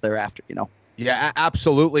 24 months thereafter, Yeah,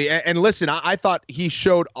 absolutely. And listen, I thought he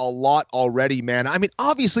showed a lot already, man. I mean,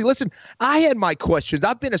 obviously, listen, I had my questions.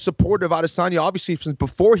 I've been a supporter of Adesanya, obviously, since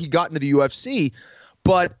before he got into the UFC.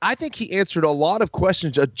 But I think he answered a lot of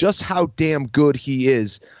questions of just how damn good he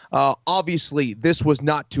is. Obviously, this was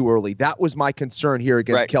not too early. That was my concern here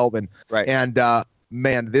against Kelvin. Right. And,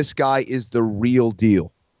 man, this guy is the real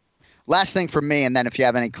deal. Last thing from me, and then if you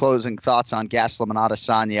have any closing thoughts on Gastelum and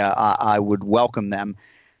Adesanya, I would welcome them.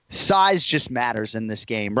 Size just matters in this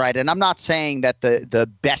game, right? And I'm not saying that the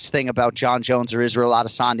best thing about John Jones or Israel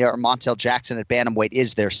Adesanya or Montel Jackson at bantamweight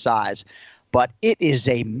is their size, but it is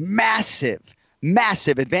a massive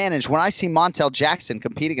advantage when I see Montel Jackson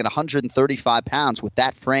competing at 135 pounds with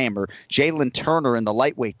that frame, or Jalen Turner in the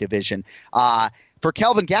lightweight division. For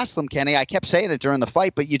Kelvin Gastelum, Kenny, I kept saying it during the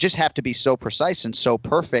fight, but you just have to be so precise and so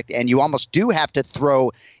perfect, and you almost do have to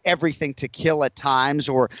throw everything to kill at times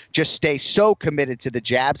or just stay so committed to the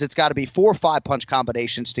jabs. It's got to be 4 or 5 punch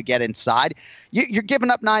combinations to get inside. You're giving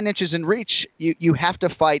up 9 inches in reach. You have to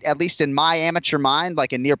fight, at least in my amateur mind,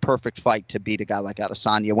 like a near perfect fight to beat a guy like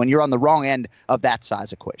Adesanya when you're on the wrong end of that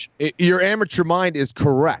size equation. Your amateur mind is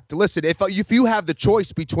correct. Listen, if you have the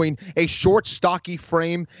choice between a short, stocky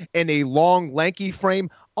frame and a long, lanky frame,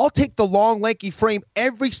 I'll take the long, lanky frame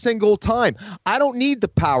every single time. I don't need the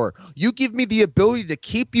power. You give me the ability to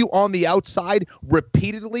keep you on the outside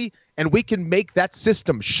repeatedly, and we can make that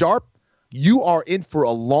system sharp. You are in for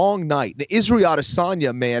a long night. Now, Israel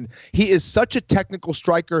Adesanya, man, he is such a technical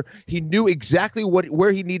striker. He knew exactly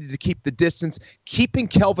where he needed to keep the distance, keeping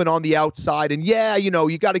Kelvin on the outside. And yeah,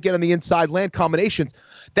 you got to get on the inside, land combinations.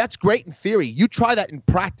 That's great in theory. You try that in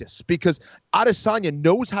practice, because Adesanya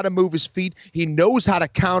knows how to move his feet. He knows how to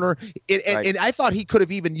counter. And I thought he could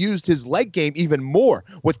have even used his leg game even more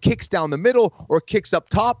with kicks down the middle or kicks up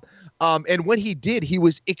top. And when he did, he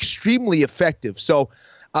was extremely effective. So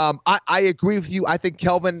I agree with you. I think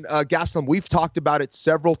Kelvin Gastelum, we've talked about it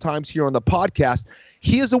several times here on the podcast.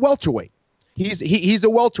 He is a welterweight. He's a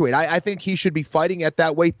welterweight. I think he should be fighting at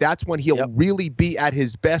that weight. That's when he'll really be at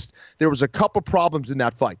his best. There was a couple problems in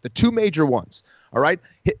that fight. The 2 major ones, all right?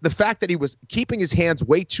 The fact that he was keeping his hands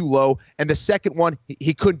way too low, and the second one,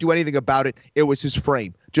 he couldn't do anything about it. It was his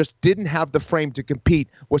frame. Just didn't have the frame to compete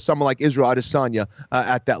with someone like Israel Adesanya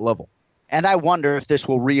at that level. And I wonder if this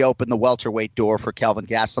will reopen the welterweight door for Kelvin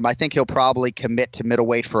Gastelum. I think he'll probably commit to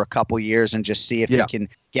middleweight for a couple years and just see if he can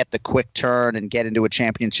get the quick turn and get into a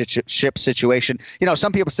championship situation.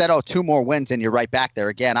 Some people said, 2 more wins and you're right back there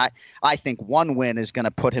again. I think 1 win is going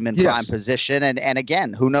to put him in prime position. And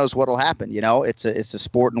again, who knows what will happen? It's a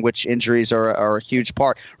sport in which injuries are a huge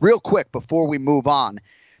part. Real quick, before we move on,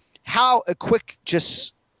 how a quick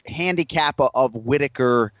just handicap of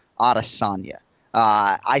Whittaker Adesanya.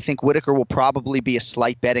 I think Whittaker will probably be a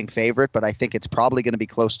slight betting favorite, but I think it's probably going to be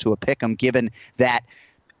close to a pick'em, given that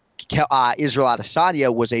Israel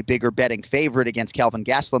Adesanya was a bigger betting favorite against Kelvin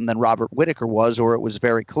Gastelum than Robert Whittaker was, or it was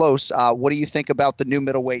very close. What do you think about the new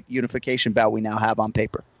middleweight unification bout we now have on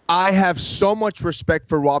paper? I have so much respect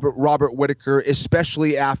for Robert Whittaker,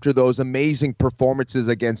 especially after those amazing performances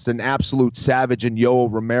against an absolute savage in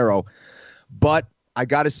Yoel Romero. But I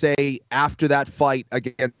got to say, after that fight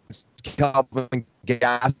against Kelvin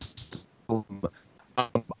Gastelum,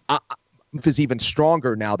 is even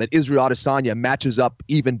stronger now that Israel Adesanya matches up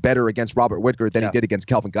even better against Robert Whittaker than he did against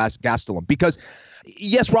Kelvin Gastelum. Because,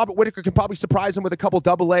 yes, Robert Whittaker can probably surprise him with a couple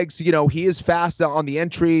double legs. He is fast on the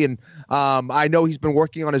entry, and I know he's been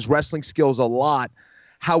working on his wrestling skills a lot.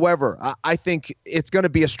 However, I think it's going to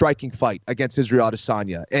be a striking fight against Israel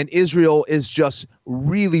Adesanya. And Israel is just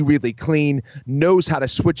really, really clean, knows how to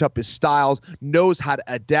switch up his styles, knows how to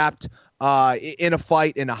adapt in a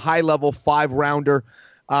fight, in a high-level 5-rounder.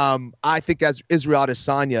 I think as Israel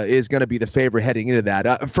Adesanya is going to be the favorite heading into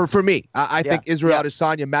that. For me, I think Israel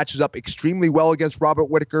Adesanya matches up extremely well against Robert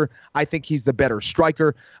Whittaker. I think he's the better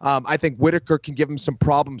striker. I think Whittaker can give him some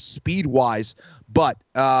problems speed-wise. But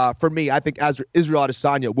for me, I think as Israel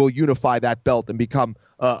Adesanya will unify that belt and become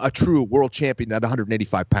a true world champion at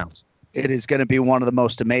 185 pounds. It is going to be one of the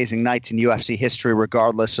most amazing nights in UFC history,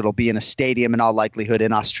 regardless. It'll be in a stadium in all likelihood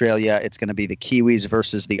in Australia. It's going to be the Kiwis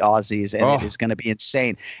versus the Aussies, and it is going to be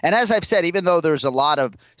insane. And as I've said, even though there's a lot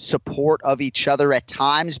of support of each other at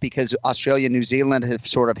times because Australia and New Zealand have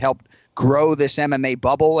sort of helped grow this MMA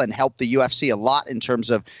bubble and help the UFC a lot in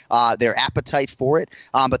terms of their appetite for it.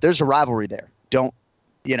 But there's a rivalry there. Don't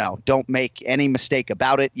make any mistake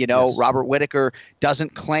about it. Robert Whittaker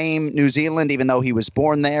doesn't claim New Zealand, even though he was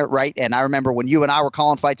born there, right? And I remember when you and I were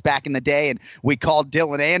calling fights back in the day, and we called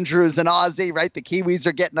Dylan Andrews an Aussie, right? The Kiwis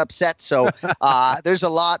are getting upset. So there's a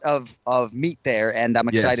lot of meat there, and I'm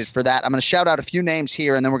excited for that. I'm going to shout out a few names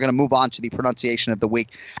here, and then we're going to move on to the pronunciation of the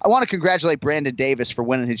week. I want to congratulate Brandon Davis for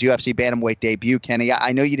winning his UFC bantamweight debut, Kenny.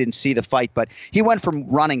 I know you didn't see the fight, but he went from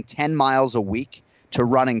running 10 miles a week to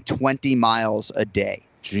running 20 miles a day.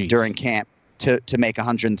 Jeez. During camp to make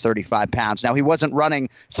 135 pounds. Now, he wasn't running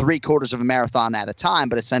 3/4 of a marathon at a time,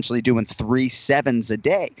 but essentially doing 3 7s a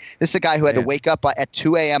day. This is a guy who had to wake up at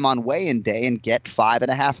 2 a.m. on weigh-in day and get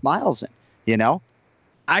 5.5 miles in,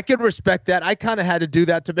 I could respect that. I kind of had to do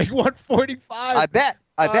that to make 145. I bet.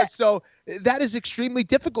 So that is extremely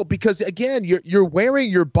difficult because, again, you're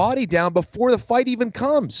wearing your body down before the fight even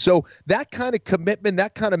comes. So that kind of commitment,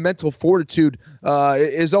 that kind of mental fortitude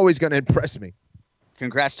is always going to impress me.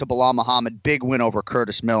 Congrats to Bilal Muhammad. Big win over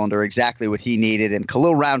Curtis Millender, exactly what he needed. And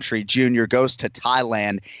Khalil Roundtree Jr. goes to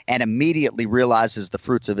Thailand and immediately realizes the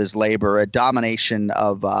fruits of his labor. A domination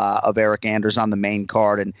of Eric Anders on the main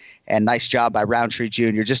card, and nice job by Roundtree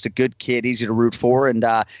Jr. Just a good kid, easy to root for, and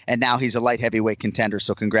now he's a light heavyweight contender.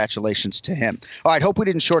 So congratulations to him. All right, hope we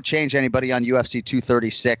didn't shortchange anybody on UFC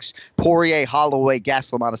 236. Poirier, Holloway,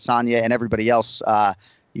 Gastelum, Adesanya, and everybody else.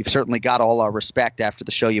 You've certainly got all our respect after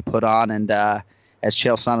the show you put on, and as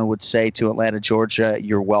Chael Sonnen would say to Atlanta, Georgia,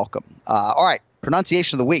 you're welcome. All right,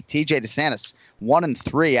 pronunciation of the week, TJ DeSantis,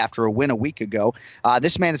 1-3 after a win a week ago.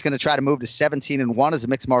 This man is going to try to move to 17-1 as a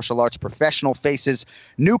mixed martial arts professional. Faces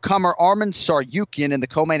newcomer Arman Tsarukyan in the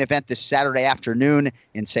co-main event this Saturday afternoon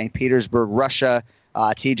in St. Petersburg, Russia.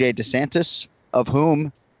 TJ DeSantis, of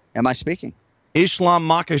whom am I speaking? Islam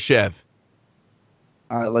Makhachev.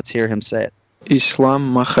 All right, let's hear him say it.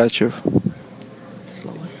 Islam Makhachev.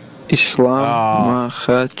 Islam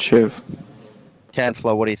Makhachev. Ken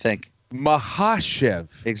Flo, what do you think?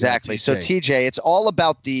 Makhachev. Exactly. So, TJ, it's all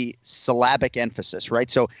about the syllabic emphasis, right?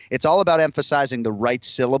 So it's all about emphasizing the right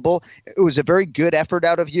syllable. It was a very good effort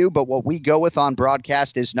out of you, but what we go with on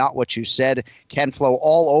broadcast is not what you said. Ken Flo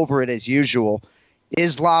all over it as usual.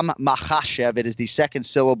 Islam Makhachev. It is the second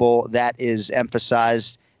syllable that is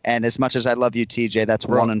emphasized. And as much as I love you, TJ, that's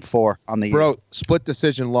 1-4 on the year. Bro, split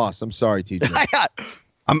decision loss. I'm sorry, TJ.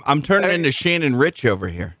 I'm turning into Shannon Rich over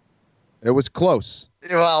here. It was close.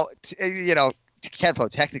 Well, Ken Flo,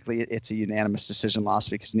 technically it's a unanimous decision loss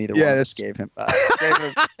because neither one of us gave him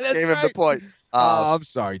the point. I'm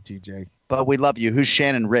sorry, TJ. But we love you. Who's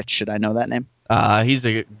Shannon Rich? Should I know that name? He's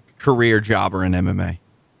a career jobber in MMA.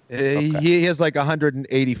 Okay. He has like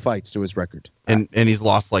 180 fights to his record. And he's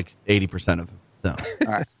lost like 80% of them. So.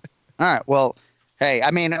 All right. Well, hey,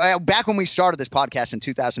 I mean, back when we started this podcast in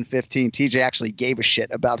 2015, TJ actually gave a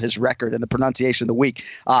shit about his record and the pronunciation of the week.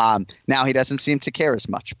 Now he doesn't seem to care as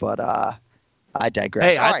much, but I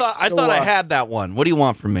digress. Hey, I thought I had that one. What do you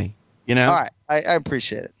want from me? All right. I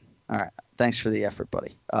appreciate it. All right. Thanks for the effort,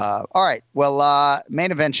 buddy. All right. Well,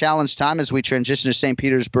 main event challenge time as we transition to St.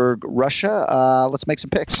 Petersburg, Russia. Let's make some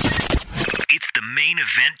picks. It's the main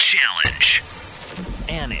event challenge.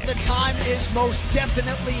 Anik. The time is most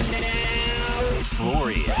definitely now.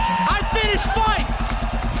 Florian. I finish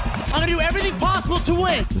fights! I'm going to do everything possible to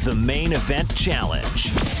win. The main event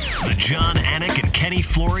challenge. The John Anik and Kenny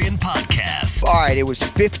Florian podcast. All right, it was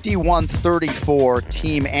 51-34.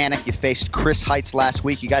 Team Anik, you faced Chris Heights last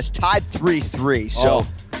week. You guys tied 3-3. So,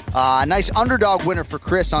 nice underdog winner for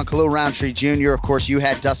Chris on Khalil Roundtree Jr. Of course, you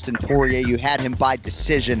had Dustin Poirier. You had him by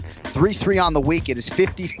decision. 3-3 on the week. It is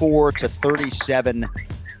 54-37.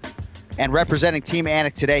 And representing Team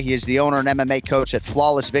Anik today, he is the owner and MMA coach at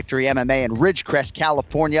Flawless Victory MMA in Ridgecrest,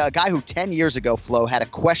 California. A guy who 10 years ago, Flo, had a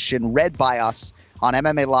question read by us on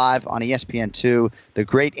MMA Live on ESPN2. The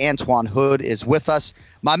great Antoine Hood is with us.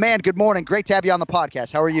 My man, good morning. Great to have you on the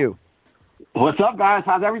podcast. How are you? What's up, guys?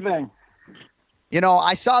 How's everything?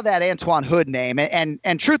 I saw that Antoine Hood name,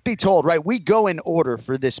 and truth be told, right, we go in order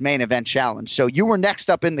for this main event challenge. So you were next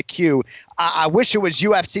up in the queue. I wish it was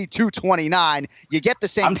UFC 229. You get the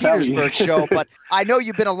St. Petersburg show, but I know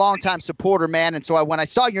you've been a longtime supporter, man. And so when I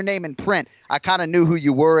saw your name in print, I kind of knew who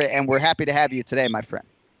you were, and we're happy to have you today, my friend.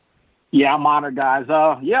 Yeah, I'm honored, guys.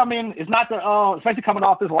 I mean, it's not especially coming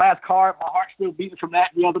off this last card, my heart's still beating from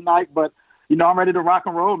that the other night, but I'm ready to rock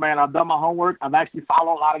and roll, man. I've done my homework. I've actually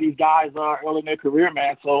followed a lot of these guys early in their career,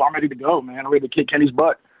 man. So I'm ready to go, man. I'm ready to kick Kenny's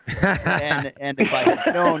butt. and if I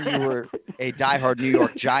had known you were a diehard New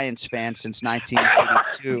York Giants fan since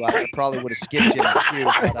 1982, I probably would have skipped you in the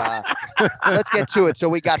queue. But let's get to it. So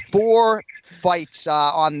we got 4 fights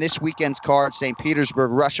on this weekend's card. St.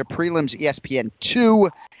 Petersburg, Russia. Prelims, ESPN 2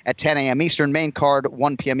 at 10 a.m. Eastern. Main card,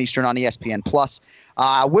 1 p.m. Eastern on ESPN+.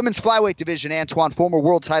 Women's flyweight division, Antoine, former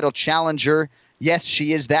world title challenger. Yes,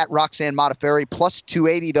 she is that. Roxanne Modafferi, plus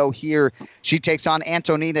 280, though, here. She takes on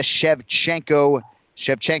Antonina Shevchenko.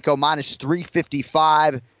 Shevchenko minus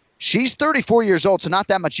 355. She's 34 years old, so not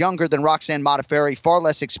that much younger than Roxanne Modafferi. Far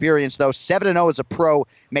less experience, though. 7-0 as a pro.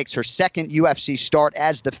 Makes her second UFC start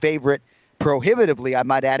as the favorite. Prohibitively, I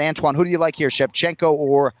might add. Antoine, who do you like here, Shevchenko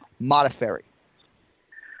or Modafferi?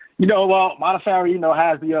 Modafferi,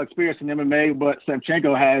 has the experience in MMA, but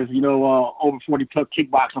Shevchenko has, over 40 tough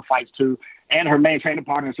kickboxing fights, too. And her main training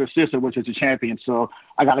partner is her sister, which is a champion. So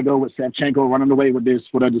I got to go with Shevchenko running away with this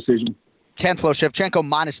for the decision. Ken Flo, Shevchenko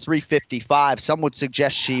minus 355. Some would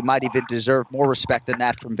suggest she might even deserve more respect than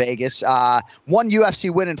that from Vegas. 1 UFC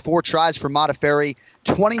win in 4 tries for Modafferi.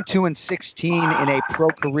 22-16 in a pro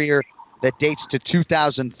career that dates to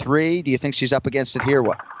 2003. Do you think she's up against it here?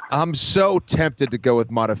 What? I'm so tempted to go with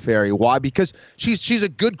Modafferi. Why? Because she's a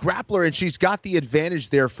good grappler, and she's got the advantage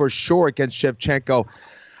there for sure against Shevchenko.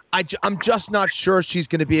 I'm just not sure she's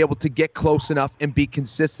going to be able to get close enough and be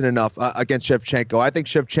consistent enough against Shevchenko. I think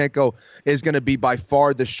Shevchenko is going to be by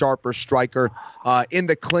far the sharper striker. In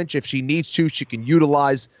the clinch, if she needs to, she can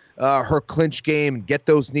utilize her clinch game and get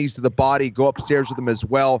those knees to the body, go upstairs with them as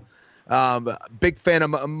well. Big fan of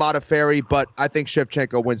Modafferi, but I think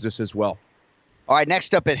Shevchenko wins this as well. All right,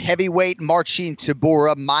 next up at heavyweight, Marcin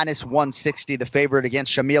Tybura, minus 160, the favorite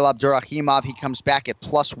against Shamil Abdurakhimov. He comes back at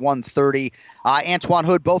plus 130. Antoine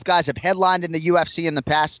Hood, both guys have headlined in the UFC in the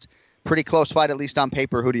past. Pretty close fight, at least on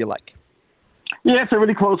paper. Who do you like? Yeah, it's a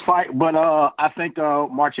really close fight, but I think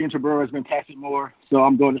Marcin Tybura has bbeen tested more, so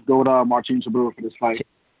I'm going to go with Marcin Tybura for this fight.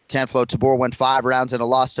 Ken Flo, Tybura went 5 rounds in a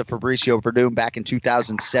loss to Fabricio Verdum back in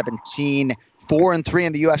 2017. 4-3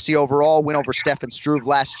 in the UFC overall, win over Stefan Struve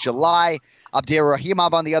last July.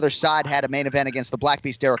 Abdurakhimov on the other side had a main event against the Black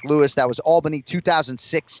Beast Derek Lewis. That was Albany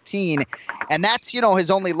 2016. And that's,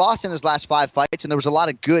 his only loss in his last 5 fights, and there was a lot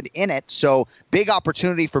of good in it. So big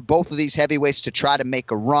opportunity for both of these heavyweights to try to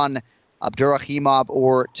make a run. Abdurakhimov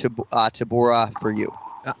or Tybura for you?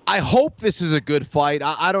 I hope this is a good fight.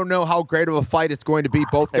 I don't know how great of a fight it's going to be.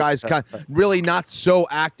 Both guys really not so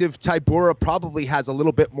active. Tybura probably has a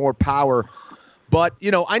little bit more power. But,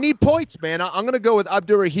 I need points, man. I'm going to go with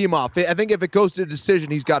Abdurakhimov. I think if it goes to a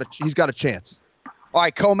decision, he's got a chance. All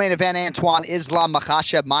right, co-main event, Antoine, Islam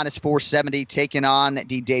Makhachev, minus 470, taking on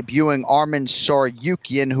the debuting Arman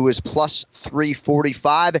Tsarukyan, who is plus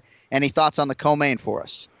 345. Any thoughts on the co-main for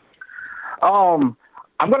us?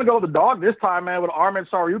 I'm going to go with the dog this time, man, with Arman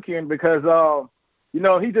Tsarukyan because,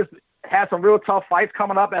 he just has some real tough fights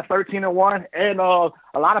coming up at 13-1. And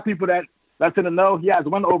a lot of people that's in the know, he has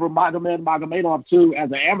won over Magomed Magomedov, too, as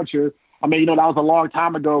an amateur. I mean, that was a long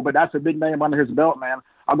time ago, but that's a big name under his belt, man.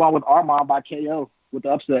 I'm going with Arman by KO with the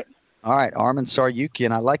upset. All right, Arman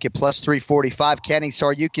Tsarukyan, I like it, plus 345. Kenny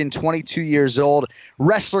Tsarukyan, 22 years old,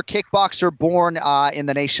 wrestler, kickboxer, born in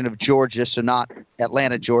the nation of Georgia, so not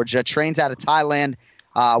Atlanta, Georgia. Trains out of Thailand.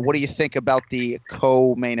 What do you think about the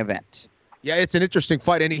co-main event? Yeah, it's an interesting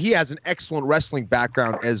fight, and he has an excellent wrestling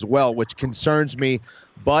background as well, which concerns me.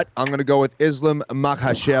 But I'm going to go with Islam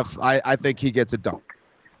Makhachev. I think he gets it done.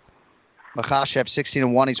 Makhachev,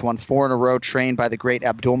 16-1. He's won 4 in a row, trained by the great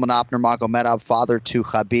Abdulmanap Nurmagomedov, father to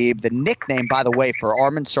Khabib. The nickname, by the way, for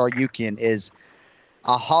Arman Tsarukyan is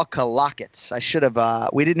Ahalkalakits. I should have,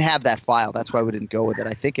 we didn't have that file. That's why we didn't go with it.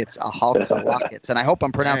 I think it's Ahalkalakits. And I hope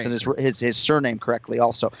I'm pronouncing his surname correctly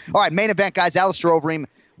also. All right, main event, guys. Alistair Overeem,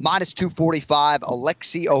 minus 245.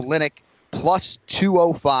 Alexei Oleinik, plus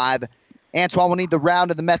 205. Antoine, we need the round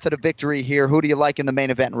of the method of victory here. Who do you like in the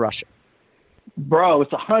main event in Russia? Bro,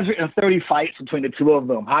 it's 130 fights between the two of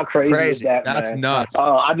them. How crazy is that, man? That's nuts.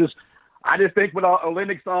 I just think with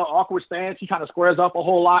Oleinik's awkward stance, he kind of squares up a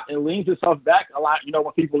whole lot and leans himself back a lot,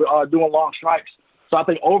 when people are doing long strikes. So I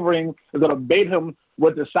think Overeem is going to bait him,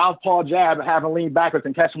 with the southpaw jab and have him lean backwards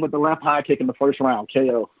and catch him with the left high kick in the first round.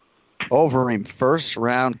 KO. Overeem, first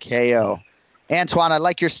round KO. Antoine, I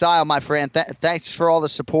like your style, my friend. Thanks for all the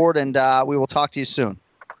support, and we will talk to you soon.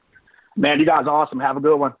 Man, you guys are awesome. Have a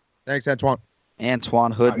good one. Thanks, Antoine.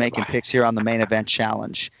 Antoine Hood making picks here on the Main Event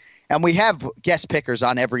Challenge. And we have guest pickers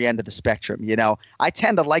on every end of the spectrum. You know, I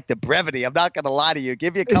tend to like the brevity. I'm not going to lie to you.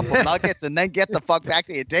 Give you a couple nuggets and then get the fuck back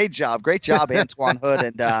to your day job. Great job, Antoine Hood,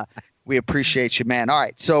 and we appreciate you, man. All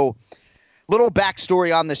right, so little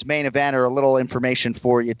backstory on this main event, or a little information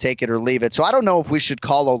for you. Take it or leave it. So I don't know if we should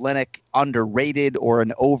call Oleinik underrated or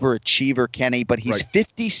an overachiever, Kenny, but he's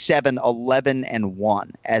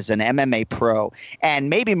 57-11-1 as an MMA pro. And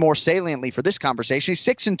maybe more saliently for this conversation, he's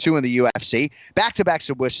 6-2 in the UFC, back-to-back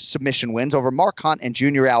submission wins over Mark Hunt and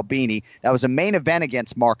Junior Albini. That was a main event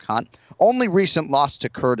against Mark Hunt. Only recent loss to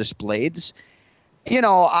Curtis Blades. You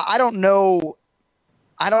know, I don't know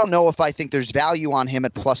if I think there's value on him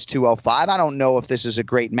at plus 205. I don't know if this is a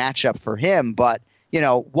great matchup for him, but, you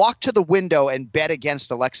know, walk to the window and bet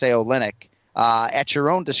against Alexei Oleinik at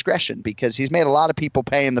your own discretion, because he's made a lot of people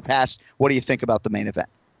pay in the past. What do you think about the main event?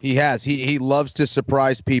 He has. He loves to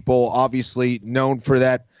surprise people, obviously known for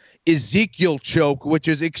that Ezekiel choke, which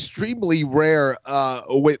is extremely rare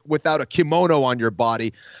without a kimono on your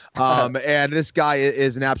body. And this guy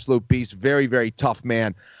is an absolute beast. Very, very tough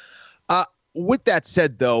man. With that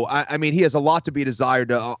said, though, I mean, he has a lot to be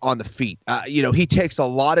desired on the feet. You know, he takes a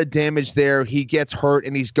lot of damage there. He gets hurt,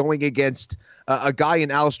 and he's going against a guy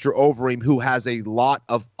in Alistair Overeem who has a lot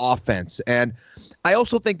of offense. And I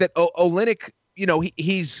also think that Oleinik, you know,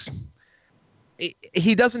 he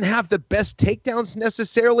doesn't have the best takedowns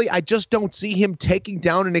necessarily. I just don't see him taking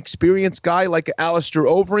down an experienced guy like Alistair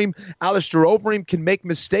Overeem. Alistair Overeem can make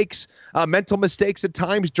mistakes, mental mistakes at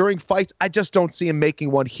times during fights. I just don't see him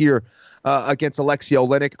making one here against Alexei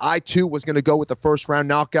Oleinik. I, too, was going to go with the first-round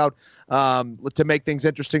knockout. To make things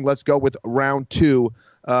interesting, let's go with round 2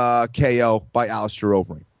 KO by Alistair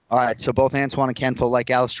Overeem. All right, so both Antoine and Ken feel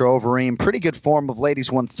like Alistair Overeem. Pretty good form of late.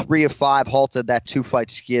 He's won 3 of 5, halted that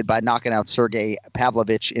 2-fight skid by knocking out Sergey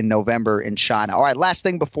Pavlovich in November in China. All right, last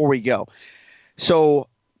thing before we go. So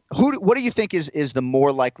what do you think is the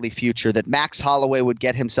more likely future, that Max Holloway would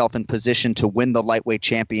get himself in position to win the lightweight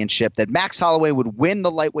championship, that Max Holloway would win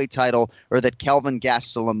the lightweight title, or that Kelvin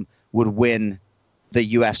Gastelum would win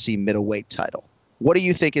the UFC middleweight title? What do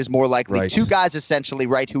you think is more likely? Right. Two guys essentially,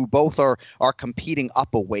 right, who both are competing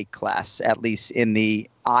up a weight class, at least in the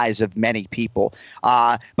eyes of many people.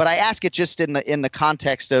 But I ask it just in the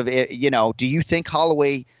context of, you know, do you think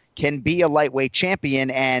Holloway can be a lightweight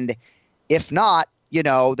champion? And if not, you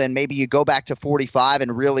know, then maybe you go back to 45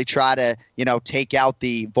 and really try to, you know, take out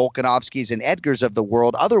the Volkanovskis and Edgars of the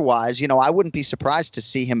world. Otherwise, you know, I wouldn't be surprised to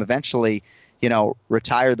see him eventually, you know,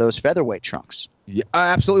 retire those featherweight trunks. Yeah,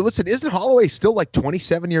 absolutely. Listen, isn't Holloway still like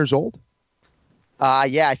 27 years old?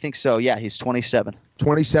 Yeah, I think so. Yeah, he's 27.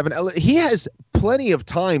 27. He has plenty of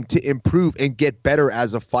time to improve and get better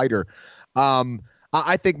as a fighter.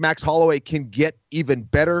 I think Max Holloway can get even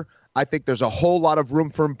better. I think there's a whole lot of room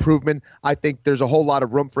for improvement. I think there's a whole lot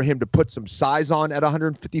of room for him to put some size on at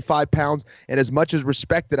 155 pounds. And as much as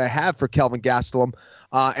respect that I have for Kelvin Gastelum,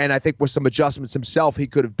 and I think with some adjustments himself, he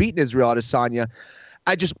could have beaten Israel Adesanya.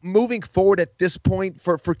 I just, moving forward at this point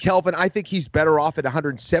for Kelvin, I think he's better off at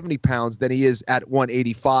 170 pounds than he is at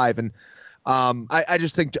 185. And I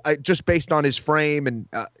just think, just based on his frame and,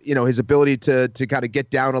 you know, his ability to kind of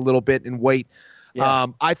get down a little bit in weight, yeah.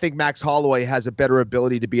 I think Max Holloway has a better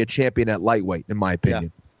ability to be a champion at lightweight, in my opinion. Yeah.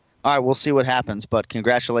 All right, we'll see what happens, but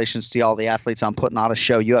congratulations to all the athletes on putting on a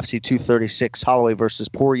show. UFC 236, Holloway versus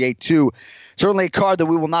Poirier 2. Certainly a card that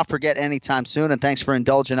we will not forget anytime soon, and thanks for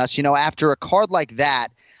indulging us. You know, after a card like that,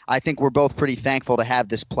 I think we're both pretty thankful to have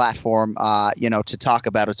this platform, you know, to talk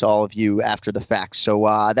about it to all of you after the fact.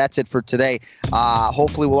 So that's it for today.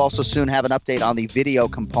 Hopefully we'll also soon have an update on the video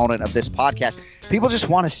component of this podcast. People just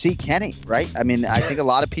want to see Kenny, right? I mean, I think a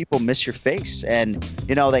lot of people miss your face, and,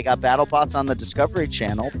 you know, they got BattleBots on the Discovery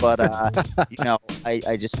Channel, but, you know,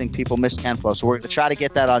 I just think people miss Ken Flo. So we're going to try to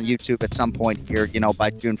get that on YouTube at some point here, you know, by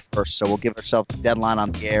June 1st. So we'll give ourselves a deadline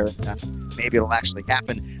on the air. Maybe it'll actually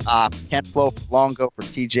happen. Ken Flo for Longo, for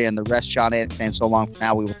TJ and the rest, John Anik saying so long for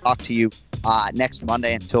now. We will talk to you next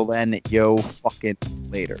Monday. Until then, yo fucking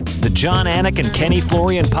later. The John Anik and Kenny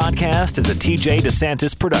Florian podcast is a TJ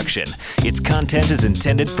DeSantis production. Its content is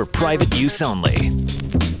intended for private use only.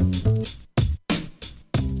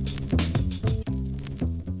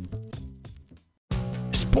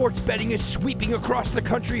 Sports betting is sweeping across the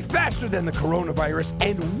country faster than the coronavirus,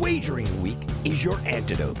 and wagering week is your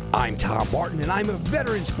antidote. I'm Tom Barton, and I'm a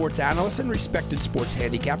veteran sports analyst and respected sports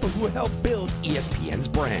handicapper who helped build ESPN's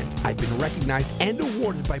brand. I've been recognized and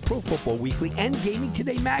awarded by Pro Football Weekly and Gaming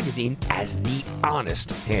Today magazine as the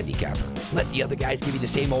honest handicapper. Let the other guys give you the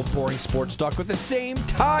same old boring sports talk with the same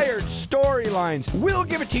tired storylines. We'll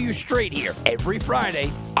give it to you straight here every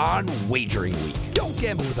Friday on Wagering Week. Don't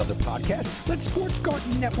gamble with other podcasts. Let Sports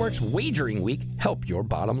Garden Network's Wagering Week help your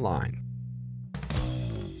bottom line.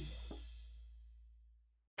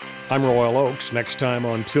 I'm Royal Oakes. Next time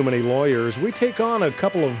on Too Many Lawyers, we take on a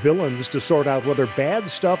couple of villains to sort out whether bad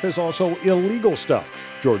stuff is also illegal stuff.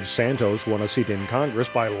 George Santos won a seat in Congress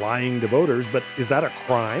by lying to voters, but is that a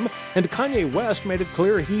crime? And Kanye West made it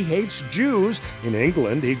clear he hates Jews. In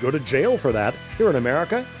England, he'd go to jail for that. Here in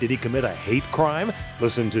America, did he commit a hate crime?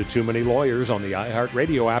 Listen to Too Many Lawyers on the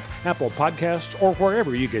iHeartRadio app, Apple Podcasts, or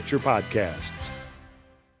wherever you get your podcasts.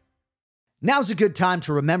 Now's a good time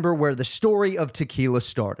to remember where the story of tequila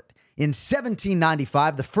started. In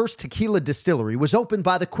 1795, the first tequila distillery was opened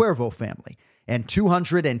by the Cuervo family, and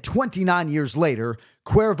 229 years later,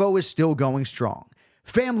 Cuervo is still going strong.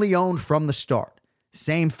 Family-owned from the start.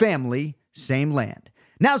 Same family, same land.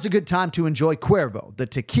 Now's a good time to enjoy Cuervo, the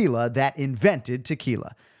tequila that invented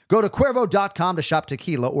tequila. Go to Cuervo.com to shop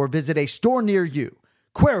tequila or visit a store near you.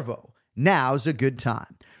 Cuervo, now's a good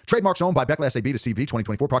time. Trademarks owned by Beckless AB to CV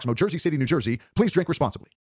 2024, Proximo, Jersey City, New Jersey. Please drink responsibly.